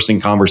person to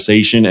person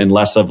conversation and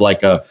less of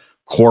like a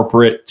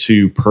corporate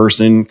to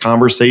person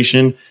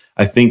conversation,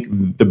 I think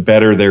the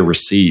better they're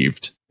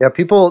received. Yeah.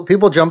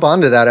 People jump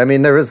onto that. I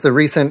mean, there was the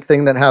recent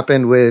thing that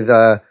happened with,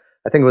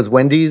 I think it was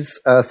Wendy's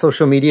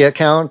social media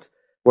account,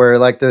 where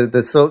like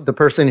the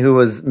person who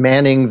was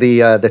manning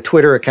the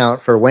Twitter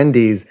account for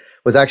Wendy's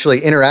was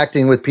actually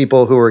interacting with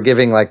people who were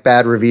giving like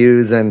bad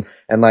reviews and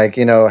like,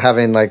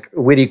 having like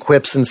witty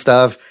quips and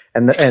stuff.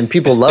 And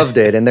people loved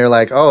it. And they're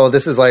like, oh,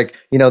 this is like,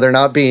 they're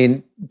not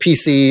being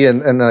PC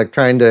and like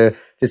trying to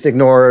just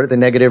ignore the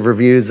negative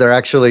reviews. They're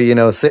actually,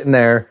 sitting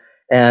there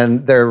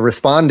and they're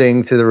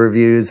responding to the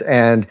reviews,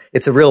 and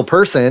it's a real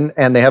person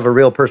and they have a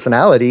real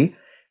personality.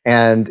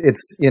 And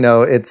it's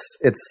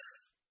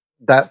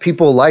that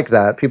people like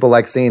that. People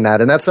like seeing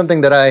that. And that's something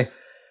that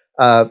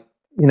I,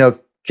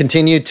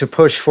 continue to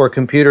push for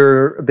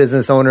computer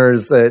business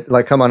owners that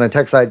like come on a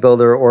TechSite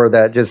Builder, or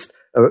that just,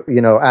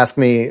 ask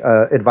me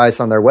advice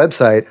on their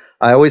website.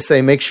 I always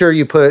say, make sure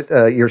you put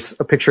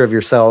a picture of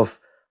yourself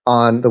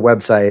on the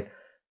website.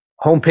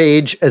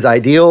 Homepage is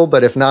ideal,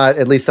 but if not,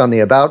 at least on the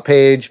about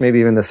page, maybe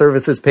even the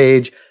services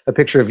page, a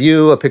picture of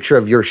you, a picture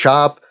of your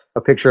shop,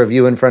 a picture of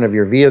you in front of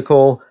your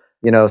vehicle,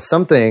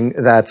 something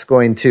that's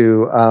going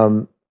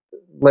to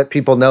let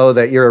people know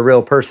that you're a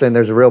real person.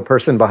 There's a real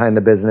person behind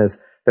the business.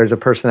 There's a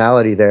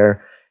personality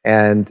there,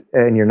 and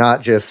you're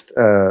not just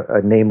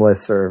a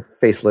nameless or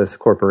faceless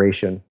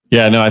corporation.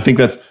 Yeah, no, I think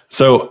that's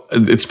so.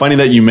 It's funny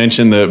that you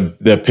mentioned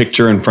the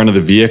picture in front of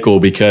the vehicle,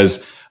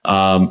 because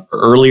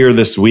earlier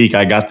this week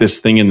I got this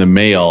thing in the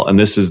mail, and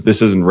this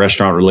isn't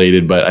restaurant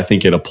related, but I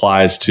think it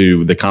applies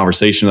to the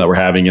conversation that we're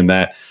having. In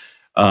that,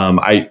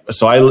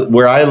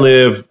 where I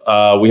live,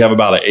 we have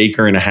about 1.5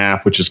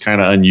 acres, which is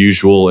kind of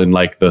unusual in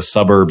like the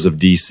suburbs of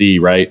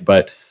DC, right?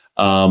 But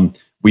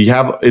we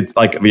have, it's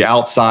like the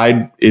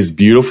outside is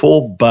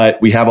beautiful,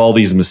 but we have all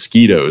these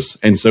mosquitoes.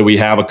 And so we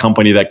have a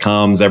company that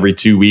comes every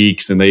 2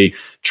 weeks and they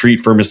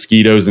treat for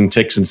mosquitoes and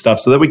ticks and stuff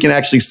so that we can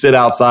actually sit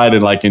outside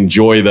and like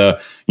enjoy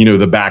the,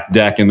 the back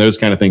deck and those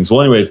kind of things.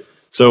 Well, anyways,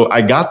 so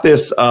I got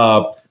this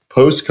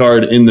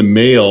postcard in the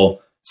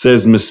mail. It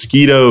says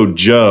Mosquito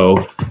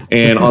Joe.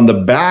 And on the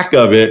back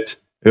of it,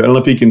 I don't know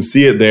if you can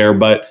see it there,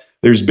 but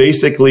there's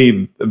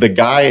basically the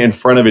guy in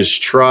front of his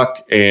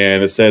truck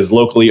and it says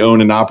locally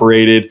owned and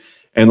operated.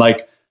 And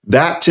like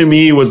that to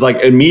me was like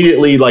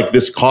immediately like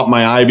this caught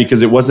my eye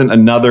because it wasn't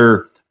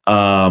another,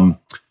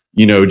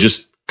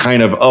 just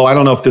kind of, I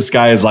don't know if this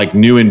guy is like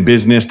new in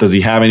business. Does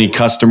he have any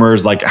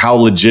customers? Like how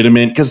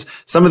legitimate? Because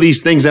some of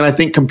these things, and I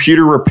think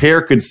computer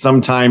repair could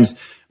sometimes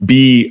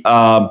be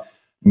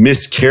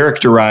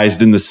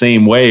mischaracterized in the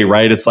same way,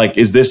 right? It's like,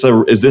 is this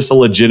a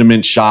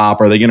legitimate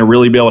shop? Are they going to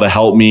really be able to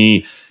help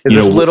me? Is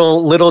this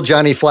little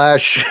Johnny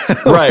Flash?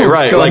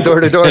 Right. Going like door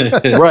to door.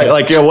 Right.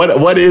 Like,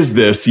 what is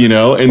this,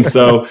 And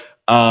so,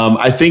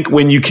 I think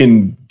when you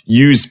can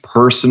use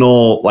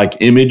personal like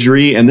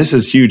imagery, and this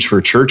is huge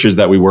for churches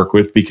that we work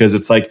with, because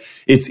it's like,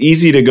 it's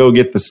easy to go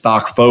get the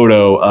stock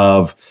photo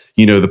of,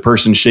 the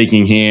person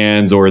shaking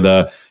hands or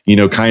the,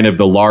 kind of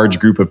the large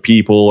group of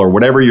people or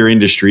whatever your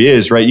industry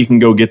is, right? You can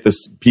go get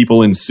this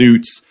people in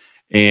suits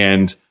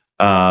and,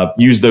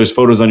 use those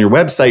photos on your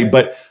website.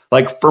 But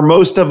like for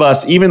most of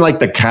us, even like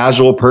the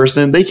casual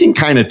person, they can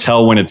kind of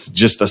tell when it's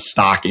just a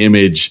stock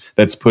image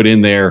that's put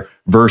in there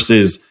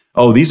versus,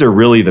 these are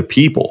really the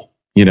people,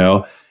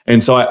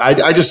 And so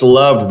I just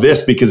loved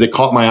this because it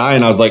caught my eye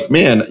and I was like,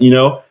 man,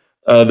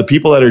 the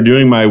people that are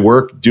doing my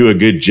work do a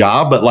good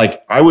job, but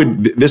like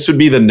this would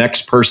be the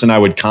next person I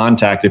would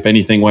contact if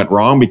anything went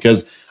wrong,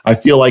 because I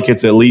feel like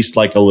it's at least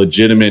like a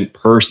legitimate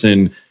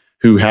person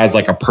who has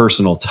like a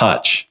personal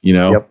touch,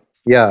 Yep.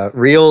 Yeah.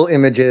 Real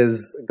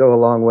images go a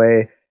long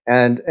way.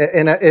 And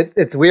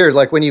it's weird.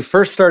 Like when you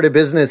first start a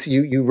business,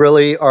 you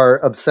really are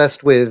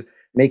obsessed with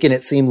making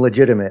it seem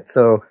legitimate.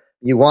 So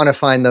you want to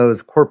find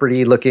those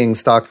corporate-y looking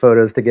stock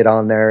photos to get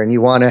on there, and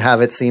you want to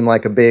have it seem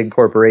like a big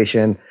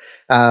corporation.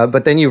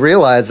 But then you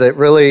realize that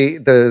really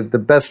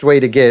the best way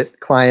to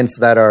get clients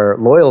that are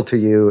loyal to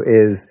you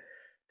is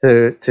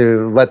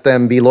to let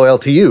them be loyal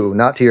to you,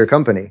 not to your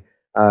company,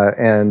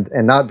 and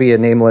not be a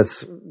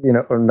nameless,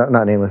 or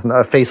not nameless,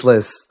 not a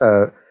faceless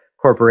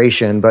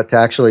corporation, but to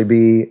actually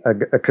be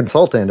a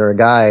consultant or a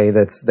guy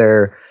that's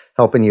there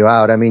helping you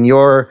out. I mean,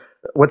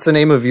 what's the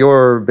name of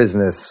your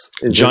business?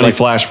 Johnny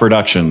Flash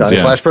Productions.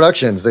 Johnny Flash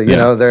Productions.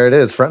 There it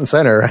is, front and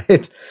center,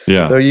 right?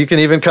 Yeah. So you can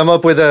even come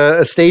up with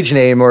a stage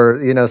name or,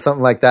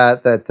 something like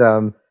that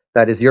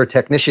that is your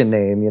technician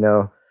name,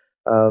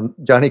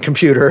 Johnny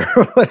Computer.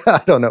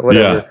 I don't know,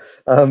 whatever.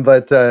 Yeah.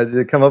 But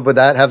to come up with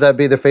that, have that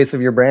be the face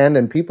of your brand,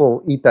 and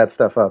people eat that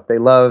stuff up. They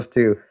love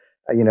to,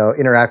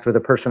 interact with a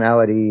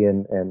personality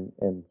and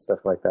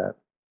stuff like that.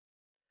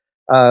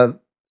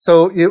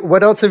 So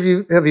what else have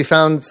you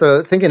found?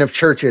 So thinking of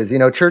churches,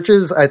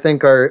 churches I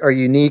think are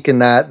unique in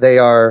that they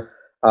are,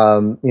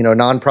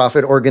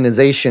 nonprofit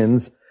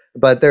organizations,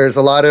 but there's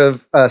a lot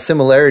of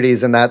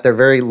similarities in that they're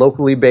very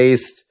locally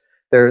based.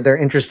 They're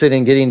interested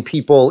in getting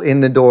people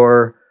in the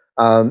door.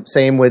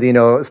 Same with,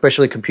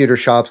 especially computer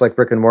shops like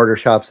brick and mortar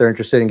shops. They're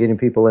interested in getting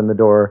people in the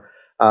door.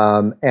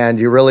 And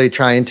you're really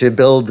trying to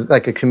build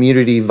like a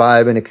community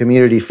vibe and a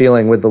community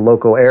feeling with the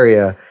local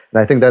area.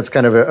 And I think that's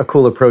kind of a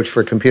cool approach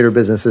for computer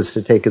businesses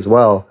to take as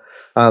well.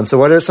 So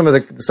what are some of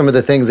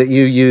the things that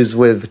you use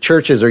with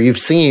churches, or you've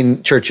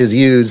seen churches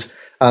use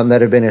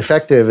that have been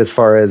effective as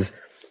far as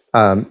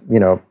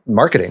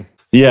marketing?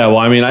 Yeah, well,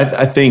 I mean,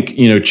 I think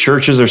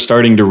churches are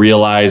starting to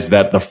realize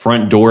that the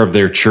front door of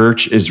their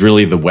church is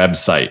really the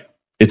website.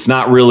 It's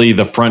not really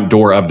the front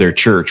door of their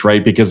church,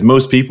 right? Because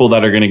most people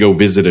that are going to go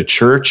visit a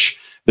church,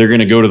 they're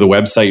going to go to the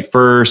website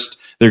first.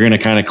 They're going to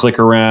kind of click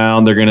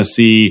around. They're going to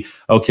see,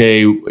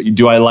 okay,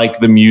 do I like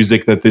the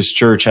music that this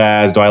church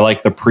has? Do I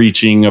like the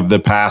preaching of the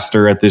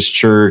pastor at this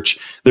church?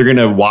 They're going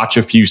to watch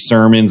a few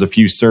sermons, a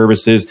few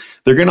services.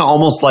 They're going to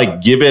almost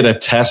like give it a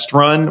test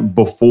run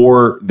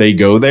before they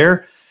go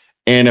there.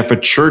 And if a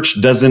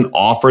church doesn't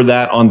offer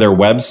that on their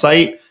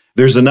website,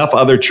 there's enough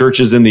other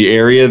churches in the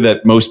area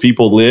that most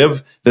people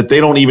live that they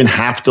don't even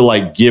have to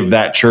like give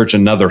that church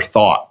another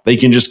thought. They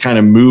can just kind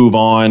of move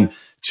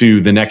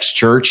to the next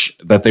church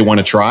that they want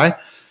to try.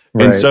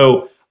 Right. And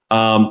so,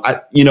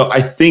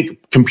 I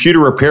think computer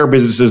repair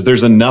businesses,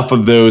 there's enough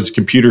of those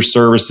computer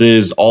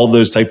services, all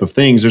those type of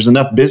things. There's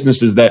enough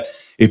businesses that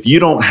if you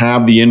don't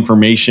have the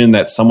information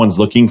that someone's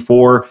looking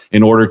for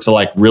in order to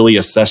like really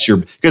assess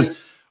because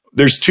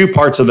there's two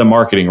parts of the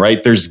marketing,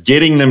 right? There's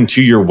getting them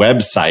to your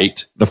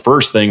website. The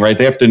first thing, right?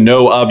 They have to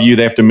know of you.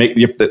 They have to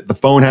the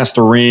phone has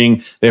to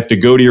ring. They have to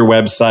go to your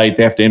website.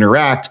 They have to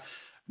interact.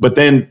 But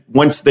then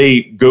once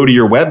they go to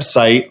your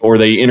website or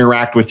they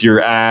interact with your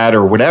ad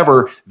or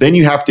whatever, then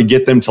you have to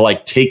get them to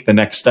like take the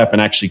next step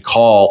and actually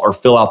call or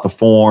fill out the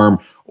form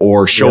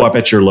or show up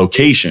at your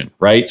location,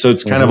 right? So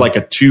it's kind of like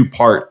a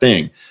two-part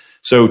thing.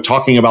 So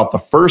talking about the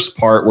first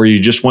part where you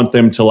just want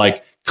them to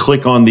like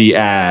click on the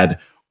ad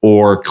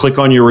or click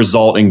on your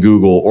result in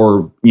Google,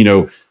 or,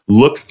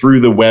 look through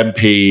the web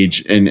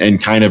page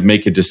and kind of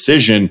make a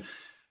decision,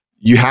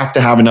 you have to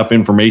have enough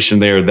information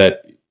there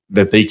that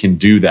they can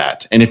do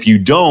that. And if you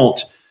don't,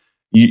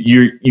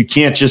 you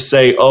can't just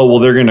say, oh, well,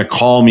 they're going to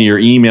call me or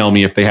email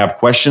me if they have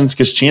questions,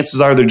 because chances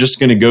are they're just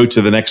going to go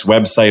to the next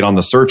website on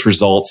the search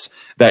results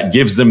that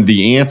gives them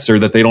the answer,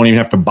 that they don't even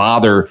have to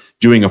bother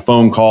doing a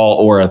phone call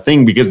or a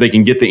thing, because they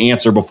can get the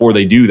answer before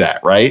they do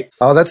that, right?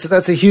 Oh,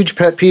 that's a huge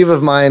pet peeve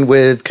of mine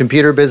with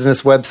computer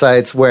business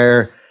websites,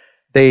 where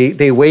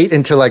they wait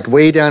until like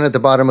way down at the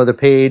bottom of the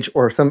page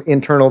or some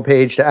internal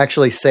page to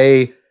actually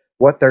say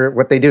what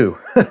they do.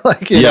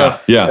 Like,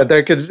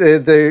 there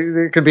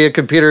could be a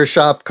computer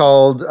shop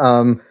called,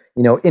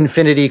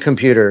 Infinity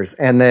Computers.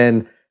 And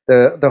then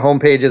the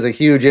homepage is a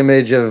huge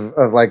image of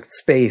like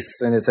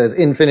space, and it says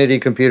Infinity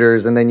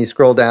Computers. And then you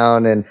scroll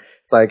down and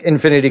it's like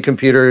Infinity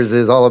Computers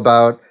is all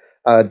about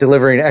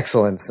delivering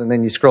excellence. And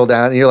then you scroll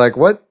down and you're like,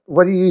 what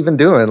are you even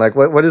doing? Like,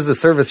 what is the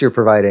service you're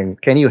providing?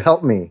 Can you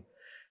help me?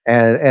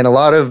 And a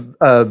lot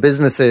of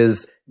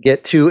businesses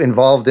get too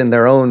involved in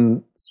their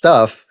own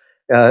stuff,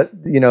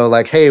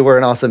 like, hey, we're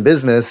an awesome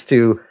business,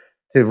 to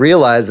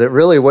realize that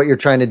really what you're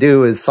trying to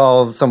do is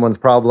solve someone's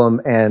problem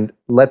and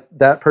let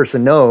that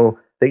person know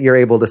that you're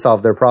able to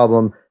solve their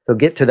problem. So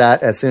get to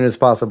that as soon as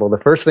possible. The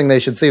first thing they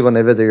should see when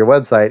they visit your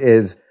website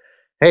is,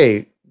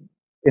 hey,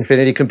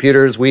 Infinity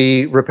Computers,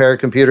 we repair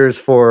computers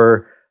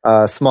for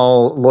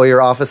small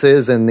lawyer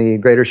offices in the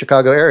greater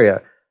Chicago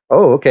area.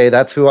 Oh, okay,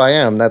 that's who I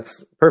am.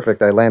 That's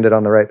perfect. I landed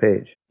on the right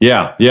page.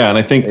 Yeah. And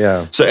I think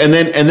so. And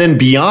then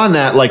beyond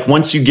that, like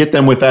once you get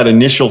them with that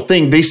initial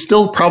thing, they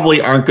still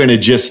probably aren't going to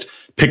just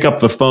pick up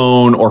the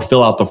phone or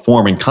fill out the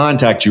form and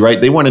contact you,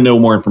 right? They want to know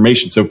more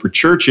information. So for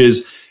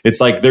churches,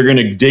 it's like they're going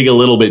to dig a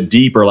little bit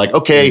deeper. Like,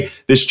 okay,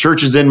 this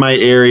church is in my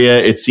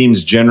area. It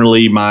seems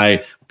generally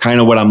my kind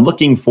of what I'm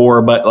looking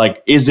for, but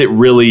like, is it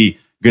really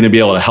going to be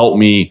able to help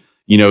me?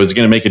 Is it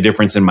going to make a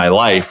difference in my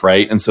life,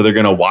 right? And so they're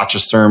going to watch a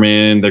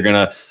sermon. They're going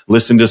to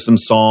listen to some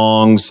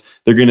songs.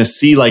 They're going to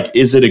see, like,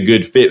 is it a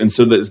good fit? And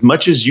so that as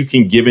much as you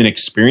can give an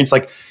experience,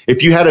 like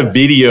if you had a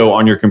video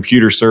on your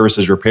computer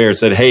services repair, it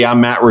said, hey,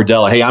 I'm Matt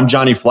Rodella. Hey, I'm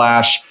Johnny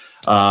Flash,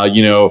 and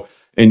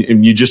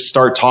you just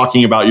start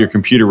talking about your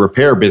computer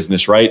repair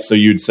business, right? So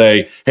you'd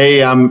say,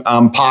 hey,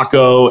 I'm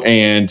Paco,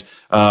 and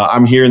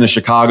I'm here in the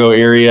Chicago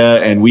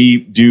area, and we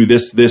do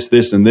this,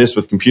 and this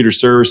with computer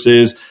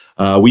services.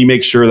 We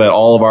make sure that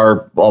all of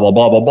our blah, blah,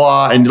 blah, blah,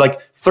 blah, and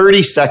like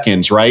 30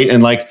 seconds, right?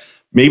 And like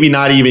maybe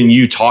not even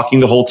you talking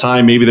the whole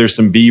time. Maybe there's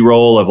some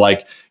B-roll of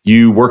like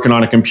you working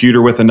on a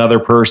computer with another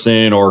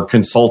person, or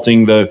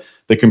consulting the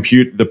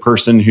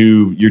person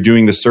who you're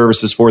doing the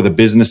services for, the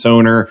business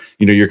owner.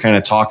 You're kind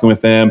of talking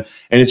with them,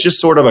 and it's just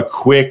sort of a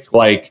quick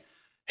like,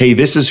 hey,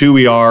 this is who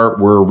we are.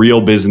 We're a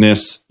real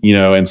business,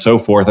 and so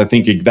forth. I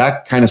think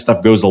that kind of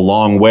stuff goes a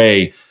long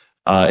way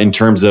in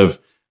terms of,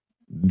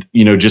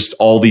 just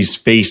all these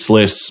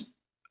faceless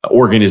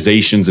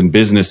organizations and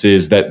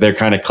businesses that they're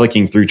kind of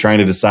clicking through, trying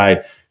to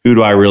decide, who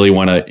do I really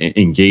want to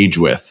engage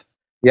with?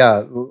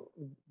 Yeah,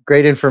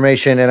 great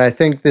information. And I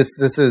think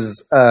this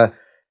is,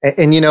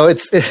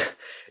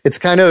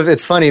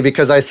 it's funny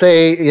because I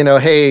say,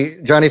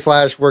 hey, Johnny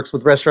Flash works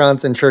with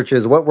restaurants and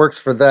churches. What works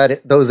for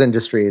those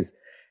industries?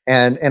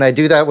 And I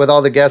do that with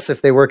all the guests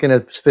if they work in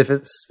a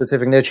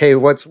specific niche. Hey,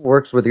 what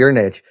works with your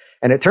niche?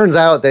 And it turns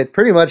out that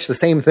pretty much the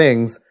same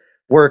things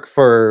work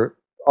for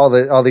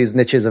all these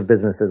niches of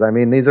businesses. I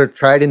mean, these are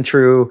tried and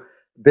true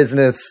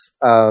business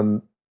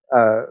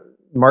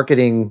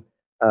marketing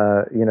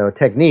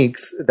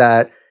techniques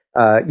that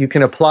you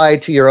can apply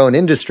to your own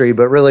industry.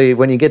 But really,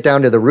 when you get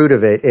down to the root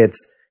of it,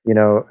 it's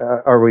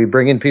are we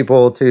bringing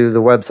people to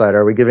the website?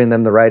 Are we giving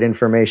them the right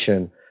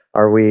information?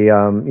 Are we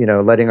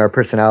letting our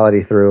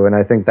personality through? And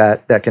I think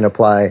that can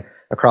apply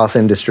across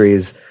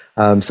industries.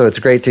 So it's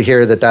great to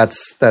hear that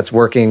that's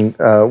working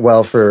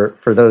well for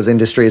those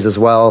industries as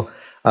well.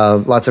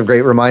 Lots of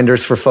great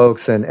reminders for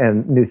folks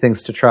and new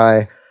things to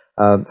try.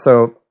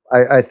 So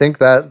I think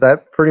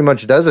that pretty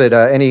much does it.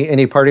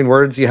 Any parting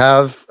words you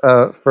have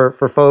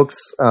for folks?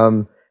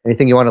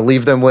 Anything you want to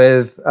leave them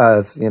with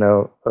as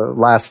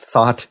last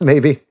thought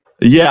maybe?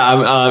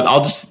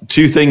 Yeah,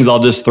 two things I'll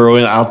just throw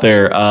out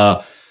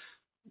there.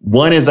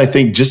 One is, I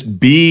think,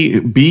 just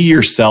be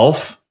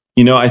yourself.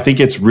 I think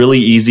it's really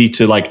easy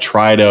to like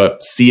try to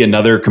see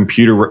another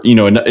computer,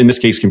 in this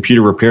case,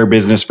 computer repair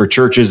business. For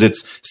churches,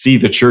 it's see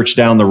the church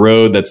down the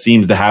road that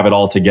seems to have it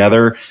all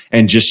together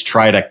and just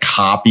try to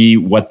copy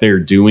what they're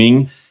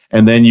doing.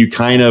 And then you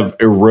kind of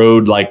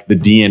erode like the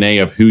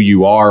DNA of who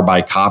you are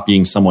by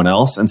copying someone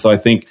else. And so I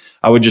think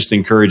I would just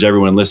encourage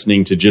everyone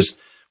listening to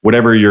just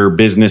whatever your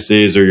business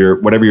is or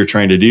whatever you're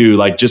trying to do,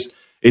 like just,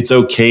 it's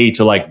okay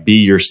to like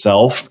be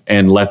yourself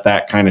and let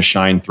that kind of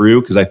shine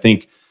through. Cause I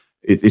think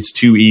it's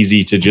too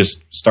easy to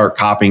just start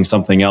copying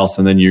something else.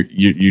 And then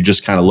you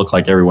just kind of look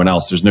like everyone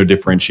else. There's no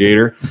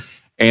differentiator.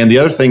 And the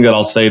other thing that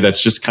I'll say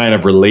that's just kind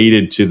of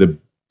related to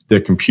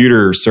the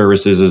computer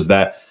services is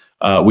that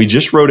we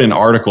just wrote an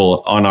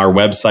article on our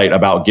website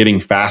about getting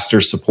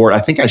faster support. I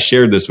think I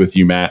shared this with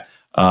you, Matt.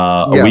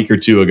 a week or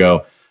two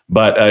ago.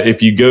 But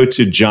if you go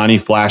to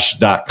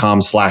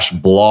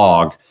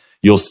johnnyflash.com/blog,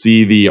 you'll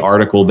see the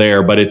article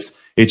there. But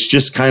it's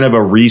just kind of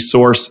a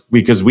resource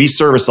because we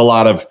service a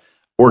lot of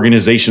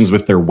organizations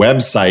with their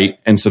website.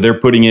 And so they're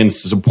putting in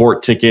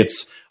support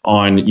tickets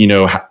on,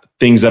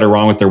 things that are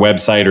wrong with their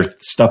website or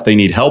stuff they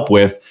need help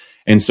with.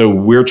 And so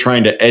we're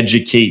trying to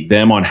educate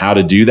them on how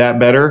to do that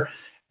better.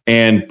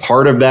 And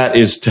part of that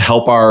is to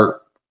help our,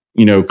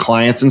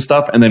 clients and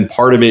stuff. And then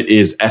part of it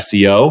is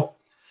SEO.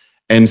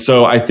 And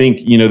so I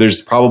think,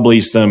 there's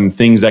probably some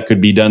things that could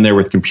be done there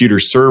with computer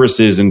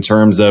services in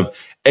terms of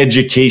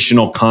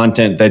educational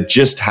content that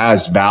just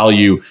has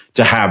value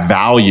to have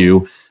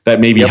value that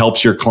maybe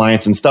helps your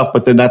clients and stuff.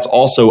 But then that's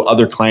also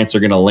other clients are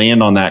going to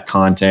land on that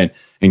content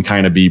and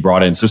kind of be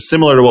brought in. So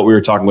similar to what we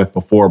were talking with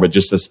before, but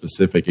just a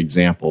specific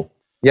example.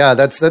 Yeah,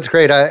 that's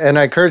great. And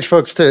I encourage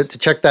folks to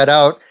check that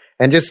out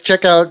and just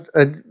check out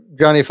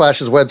Johnny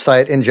Flash's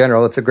website in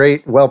general. It's a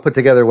great, well put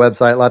together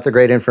website, lots of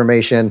great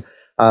information.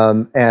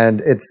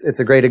 And it's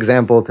a great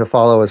example to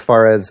follow as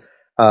far as,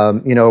 a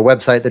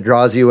website that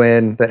draws you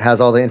in, that has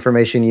all the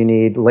information you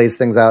need, lays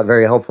things out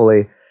very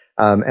helpfully,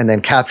 and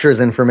then captures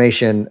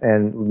information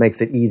and makes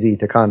it easy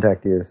to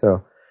contact you.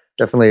 So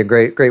definitely a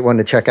great one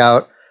to check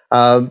out.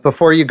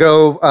 Before you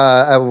go,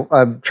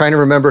 I'm trying to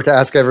remember to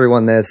ask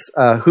everyone this.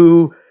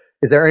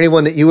 Is there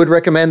anyone that you would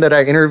recommend that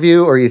I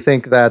interview, or you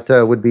think that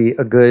would be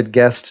a good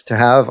guest to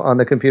have on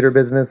the Computer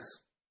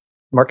Business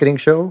Marketing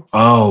Show?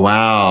 Oh,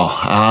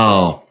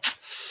 wow.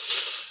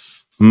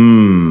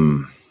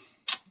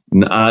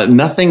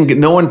 Nothing,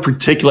 no one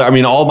particular. I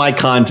mean, all my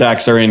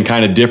contacts are in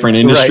kind of different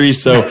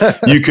industries, right.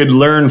 So you could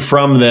learn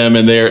from them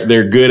and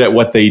they're good at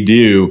what they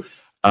do.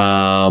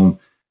 But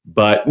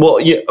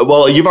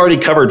you've already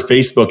covered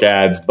Facebook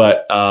ads,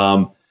 but,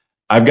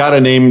 I've got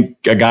a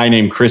guy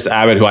named Chris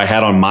Abbott who I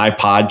had on my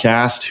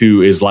podcast,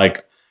 who is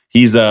like,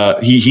 he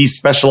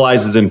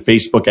specializes in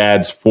Facebook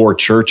ads for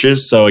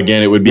churches. So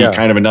again, it would be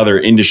kind of another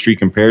industry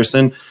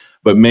comparison,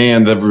 but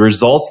man, the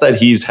results that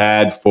he's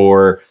had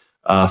for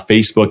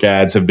Facebook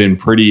ads have been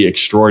pretty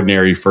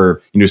extraordinary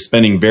for,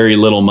 spending very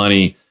little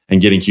money and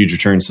getting huge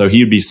returns. So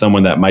he would be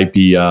someone that might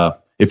be,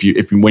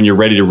 when you're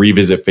ready to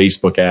revisit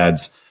Facebook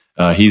ads,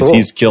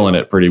 he's killing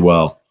it pretty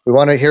well. We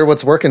want to hear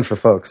what's working for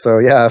folks. So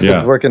if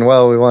it's working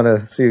well, we want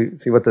to see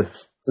what the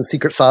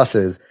secret sauce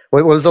is.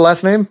 What was the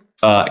last name?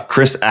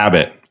 Chris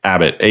Abbott,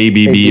 Abbott. Yeah.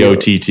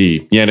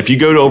 And if you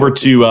go over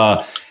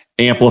to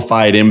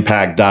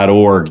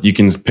amplifiedimpact.org, you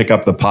can pick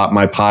up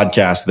my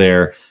podcast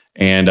there.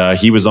 And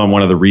he was on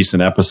one of the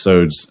recent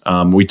episodes.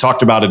 We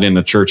talked about it in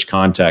the church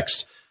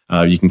context.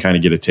 You can kind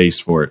of get a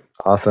taste for it.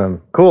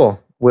 Awesome.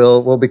 Cool.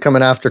 We'll be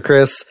coming after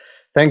Chris.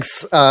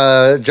 Thanks,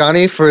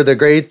 Johnny, for the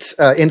great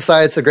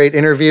insights, a great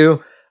interview.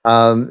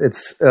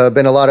 It's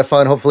been a lot of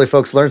fun. Hopefully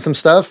folks learn some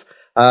stuff.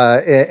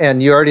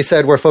 And you already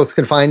said where folks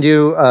can find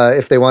you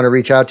if they want to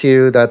reach out to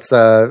you. That's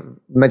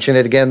mention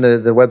it again,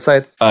 the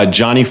websites.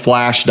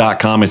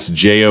 JohnnyFlash.com. It's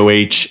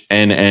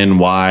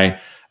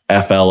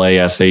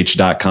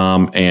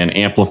JohnnyFlash.com and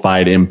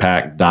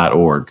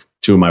AmplifiedImpact.org.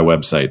 Two of my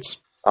websites.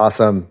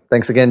 Awesome.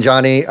 Thanks again,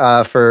 Johnny,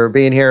 for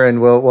being here.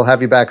 And we'll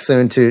have you back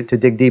soon to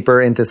dig deeper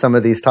into some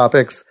of these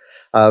topics.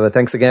 But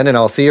thanks again, and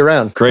I'll see you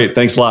around. Great.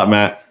 Thanks a lot,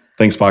 Matt.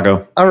 Thanks,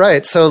 Paco. All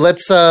right. So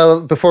let's,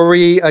 before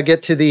we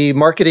get to the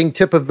marketing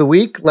tip of the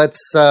week, let's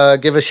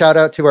give a shout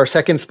out to our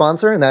second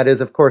sponsor, and that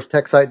is, of course,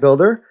 TechSite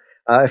Builder.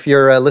 If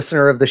you're a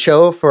listener of the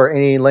show for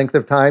any length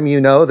of time,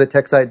 you know that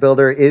TechSite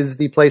Builder is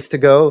the place to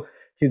go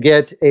to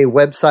get a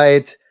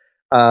website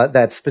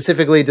that's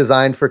specifically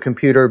designed for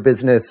computer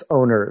business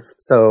owners.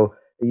 So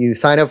you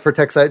sign up for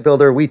TechSite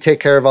Builder. We take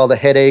care of all the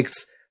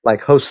headaches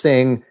like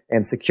hosting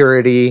and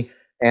security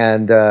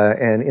and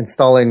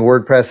installing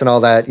WordPress and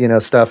all that,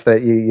 stuff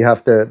that you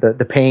have to,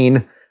 the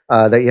pain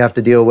that you have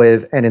to deal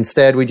with. And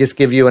instead, we just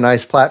give you a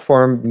nice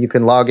platform. You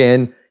can log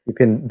in, you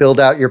can build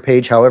out your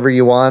page however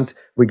you want.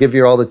 We give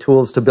you all the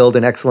tools to build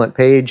an excellent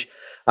page.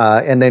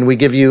 And then we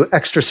give you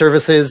extra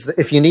services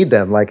if you need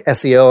them, like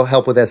SEO,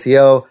 help with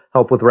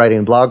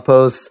writing blog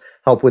posts,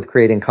 help with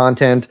creating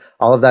content.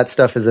 All of that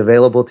stuff is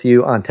available to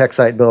you on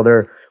TechSite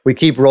Builder. We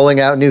keep rolling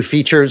out new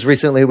features.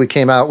 Recently, we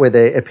came out with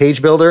a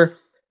page builder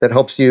that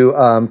helps you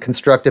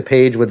construct a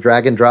page with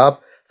drag and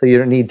drop. So you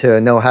don't need to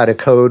know how to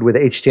code with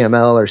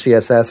HTML or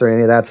CSS or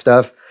any of that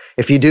stuff.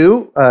 If you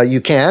do, you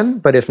can,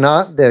 but if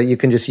not, you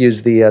can just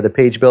use the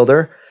page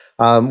builder.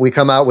 We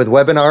come out with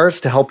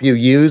webinars to help you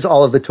use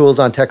all of the tools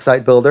on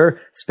TechSite Builder,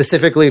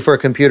 specifically for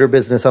computer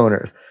business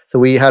owners. So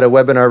we had a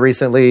webinar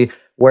recently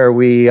where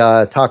we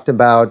talked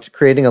about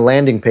creating a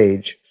landing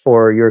page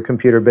for your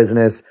computer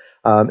business.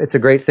 It's a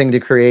great thing to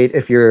create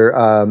if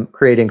you're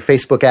creating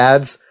Facebook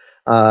ads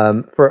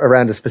for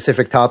around a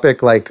specific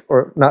topic,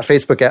 or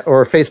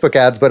Facebook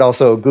ads, but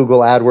also Google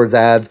AdWords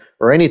ads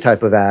or any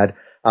type of ad.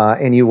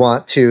 And you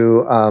want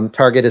to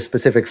target a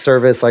specific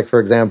service. Like, for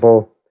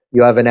example,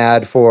 you have an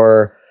ad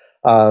for,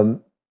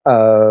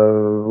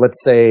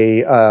 let's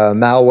say,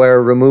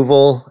 malware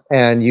removal,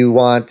 and you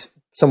want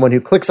someone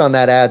who clicks on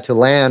that ad to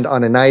land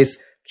on a nice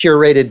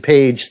curated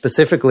page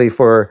specifically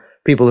for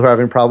people who are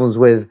having problems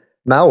with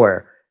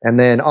malware. And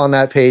then on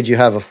that page, you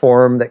have a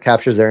form that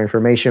captures their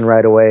information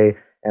right away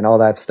and all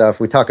that stuff.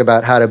 We talk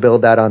about how to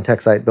build that on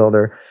TechSite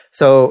Builder.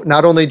 So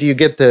not only do you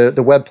get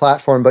the web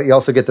platform, but you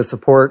also get the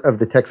support of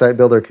the TechSite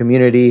Builder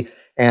community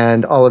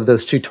and all of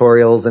those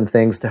tutorials and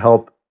things to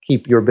help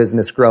keep your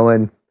business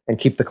growing and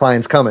keep the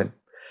clients coming.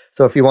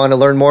 So if you want to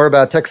learn more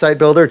about TechSite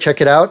Builder,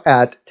 check it out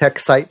at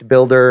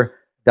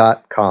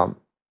techsitebuilder.com.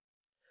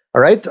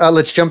 All right,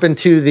 let's jump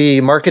into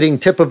the marketing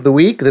tip of the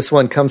week. This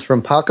one comes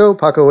from Paco.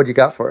 Paco, what do you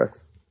got for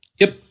us?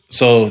 Yep.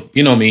 So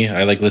you know me,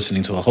 I like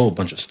listening to a whole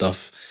bunch of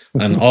stuff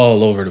and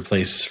all over the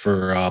place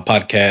for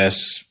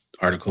podcasts,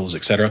 articles,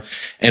 etc.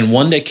 And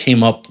one that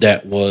came up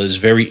that was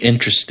very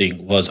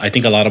interesting was, I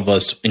think a lot of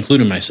us,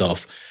 including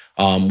myself,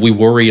 we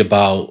worry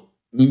about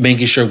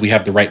making sure we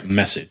have the right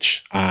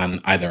message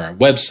on either our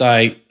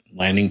website,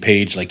 landing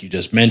page, like you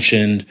just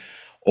mentioned,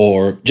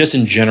 or just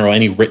in general,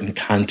 any written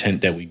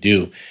content that we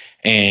do.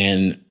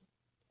 And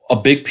a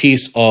big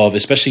piece of,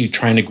 especially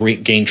trying to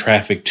gain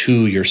traffic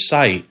to your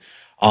site,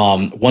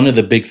 one of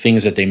the big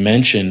things that they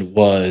mentioned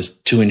was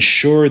to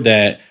ensure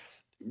that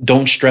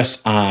don't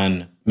stress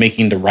on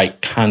making the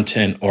right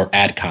content or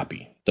ad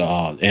copy.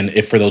 And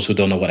if for those who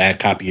don't know what ad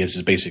copy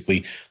is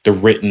basically the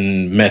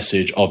written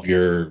message of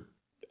your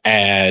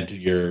ad,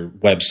 your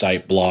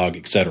website, blog,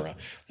 etc.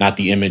 Not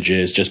the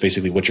images, just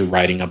basically what you're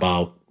writing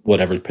about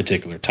whatever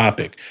particular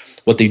topic.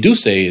 What they do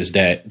say is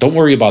that don't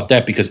worry about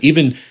that, because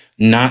even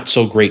not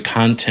so great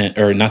content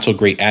or not so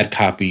great ad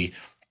copy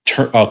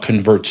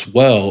converts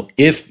well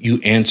if you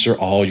answer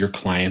all your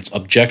clients'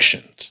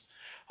 objections.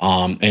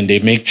 And they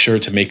make sure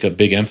to make a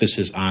big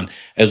emphasis on,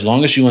 as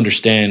long as you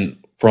understand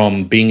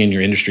from being in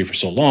your industry for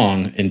so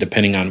long, and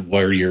depending on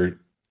where you're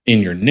in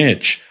your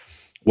niche,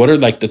 what are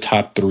like the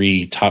top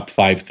 3, top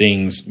 5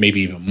 things,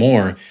 maybe even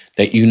more,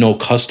 that you know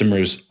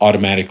customers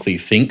automatically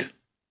think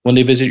when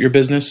they visit your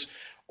business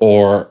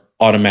or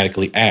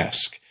automatically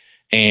ask?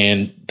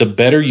 And the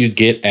better you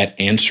get at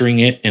answering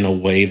it in a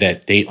way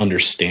that they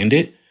understand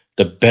it,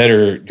 the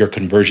better your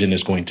conversion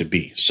is going to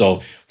be.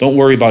 So don't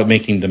worry about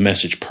making the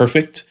message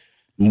perfect.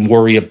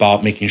 Worry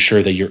about making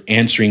sure that you're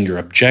answering your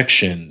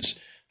objections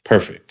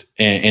perfect.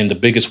 And the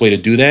biggest way to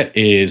do that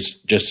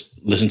is just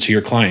listen to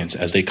your clients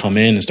as they come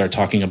in and start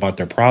talking about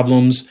their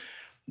problems.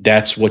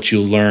 That's what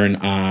you learn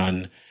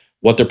on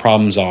what their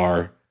problems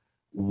are,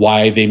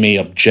 why they may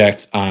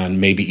object on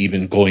maybe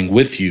even going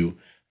with you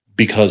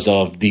because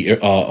of the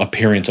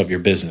appearance of your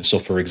business. So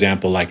for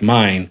example, like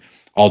mine,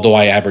 although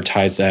I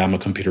advertise that I'm a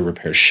computer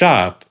repair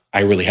shop,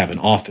 I really have an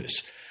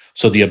office.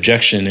 So the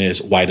objection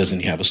is, why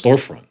doesn't he have a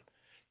storefront?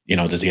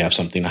 Does he have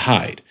something to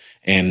hide?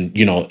 And,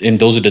 and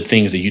those are the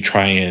things that you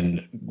try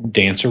and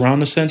dance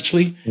around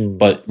essentially,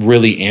 but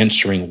really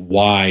answering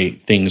why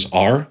things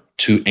are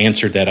to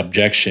answer that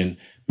objection,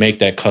 make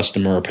that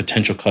customer or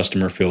potential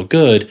customer feel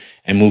good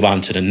and move on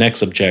to the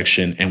next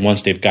objection. And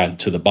once they've gotten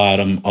to the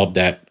bottom of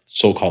that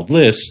so-called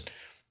list,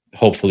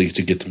 hopefully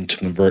to get them to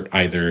convert,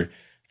 either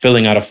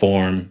filling out a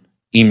form,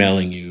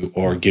 emailing you,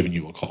 or giving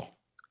you a call.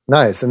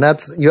 Nice. And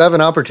you have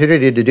an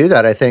opportunity to do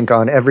that, I think,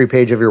 on every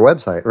page of your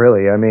website,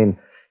 really. I mean,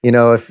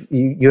 if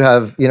you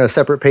have,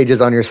 separate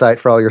pages on your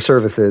site for all your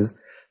services.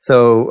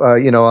 So,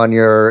 on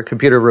your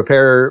computer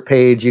repair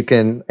page, you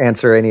can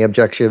answer any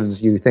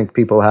objections you think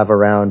people have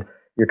around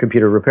your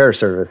computer repair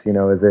service.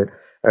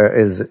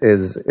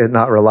 Is it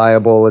not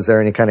reliable? Is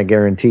there any kind of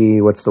guarantee?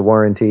 What's the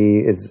warranty?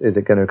 Is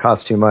it going to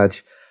cost too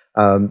much?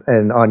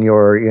 And on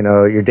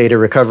your data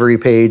recovery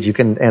page, you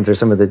can answer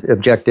some of the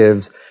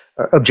objections,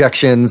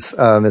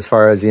 as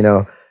far as,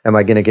 am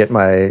I going to get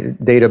my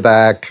data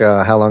back?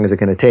 How long is it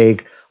going to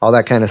take? All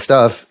that kind of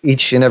stuff.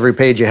 Each and every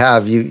page you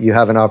have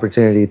an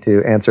opportunity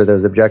to answer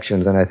those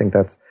objections. And I think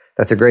that's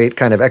a great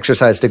kind of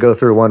exercise to go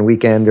through one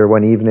weekend or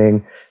one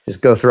evening.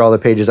 Just go through all the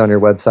pages on your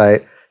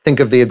website, think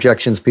of the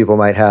objections people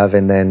might have,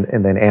 and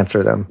then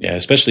answer them. Yeah,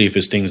 especially if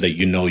it's things that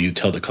you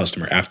tell the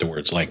customer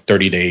afterwards, like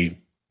 30-day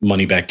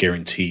money-back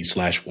guarantee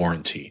 /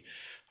 warranty,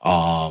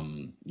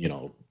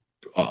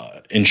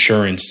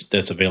 insurance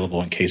that's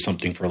available in case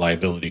something for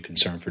liability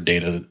concern for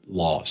data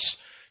loss,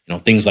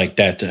 things like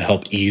that to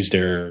help ease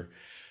their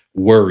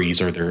worries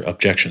or their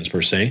objections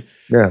per se.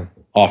 Yeah.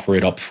 Offer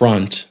it up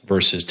front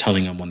versus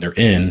telling them when they're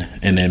in,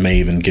 and it may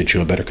even get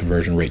you a better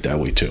conversion rate that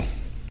way too.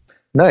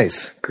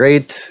 Nice.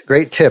 Great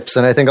tips.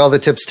 And I think all the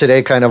tips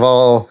today kind of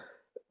all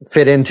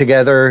fit in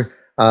together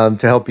to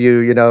help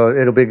you.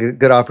 It'll be a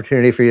good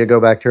opportunity for you to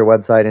go back to your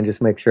website and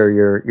just make sure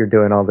you're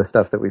doing all the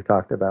stuff that we've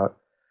talked about.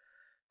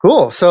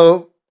 Cool.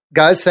 So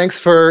guys, thanks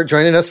for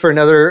joining us for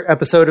another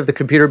episode of the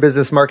Computer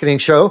Business Marketing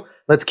Show.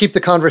 Let's keep the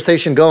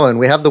conversation going.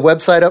 We have the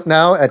website up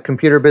now at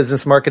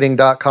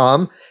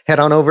computerbusinessmarketing.com. Head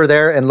on over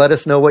there and let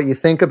us know what you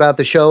think about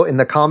the show in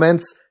the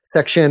comments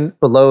section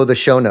below the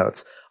show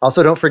notes.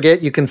 Also, don't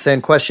forget, you can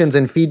send questions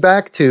and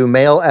feedback to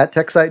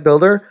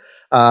mail@TechSiteBuilder,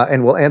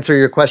 and we'll answer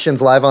your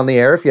questions live on the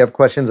air. If you have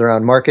questions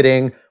around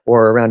marketing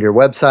or around your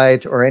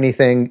website or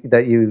anything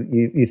that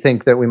you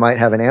think that we might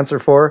have an answer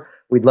for,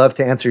 we'd love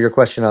to answer your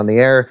question on the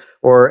air.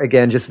 Or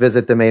again, just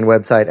visit the main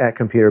website at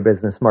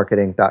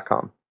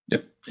computerbusinessmarketing.com.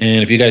 Yep.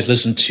 And if you guys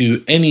listen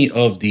to any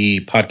of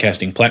the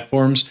podcasting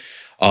platforms,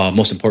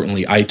 most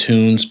importantly,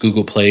 iTunes,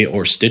 Google Play,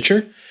 or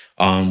Stitcher,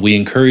 we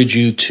encourage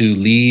you to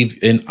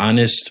leave an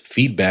honest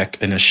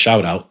feedback and a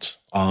shout out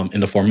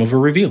in the form of a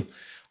review.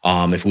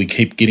 If we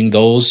keep getting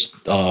those,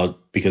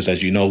 because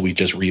as you know, we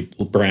just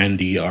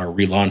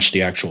relaunched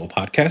the actual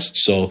podcast.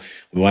 So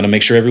we want to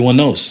make sure everyone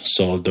knows.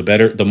 So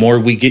the more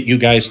we get you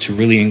guys to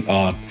really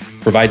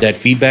provide that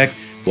feedback,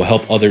 will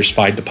help others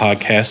find the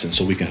podcast, and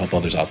so we can help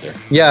others out there.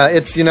 Yeah,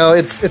 it's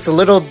a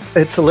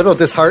little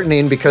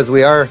disheartening because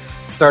we are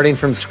starting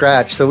from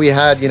scratch. So we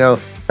had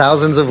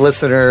thousands of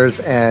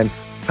listeners and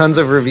tons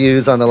of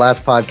reviews on the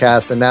last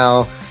podcast, and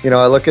now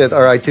I look at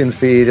our iTunes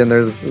feed and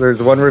there's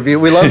one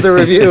review. We love the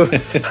review,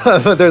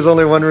 but there's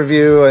only one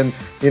review, and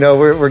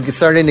we're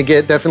starting to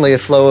get definitely a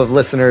flow of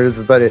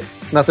listeners, but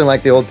it's nothing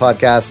like the old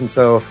podcast, and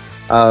so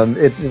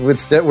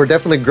we're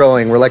definitely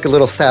growing. We're like a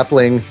little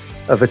sapling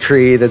of a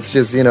tree that's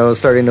just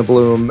starting to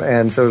bloom,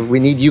 and so we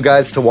need you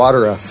guys to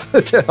water us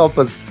to help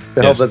us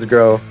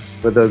grow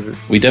with those.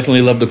 We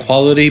definitely love the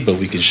quality, but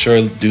we can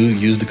sure do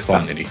use the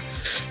quantity.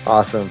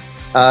 Awesome.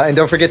 And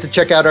don't forget to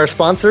check out our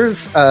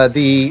sponsors,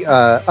 the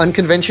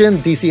Unconvention,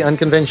 DC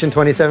Unconvention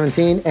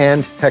 2017,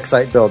 and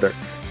TechSite Builder.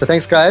 So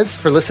thanks, guys,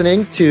 for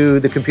listening to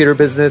the Computer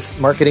Business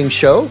Marketing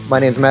Show. My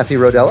name is Matthew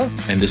Rodella.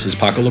 And this is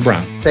Paco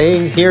LeBron.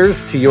 Saying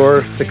here's to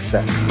your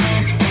success.